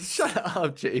always, shut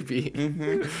up,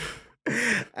 JB.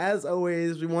 As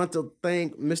always, we want to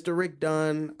thank Mr. Rick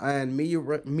Dunn and Me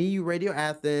Radio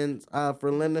Athens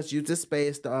for letting us use this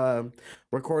space to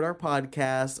record our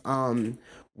podcast.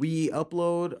 We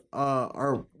upload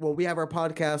we have our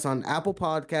podcast on Apple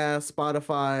Podcasts,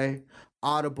 Spotify,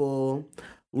 Audible,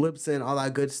 Libsyn, all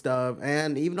that good stuff,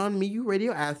 and even on Me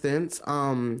Radio Athens.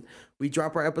 We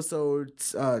drop our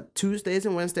episodes Tuesdays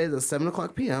and Wednesdays at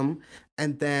 7:00 p.m.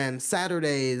 and then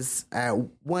Saturdays at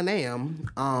 1 a.m.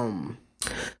 So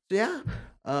yeah,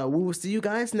 we will see you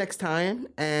guys next time.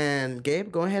 And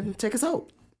Gabe, go ahead and take us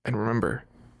out. And remember,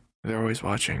 they're always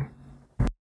watching.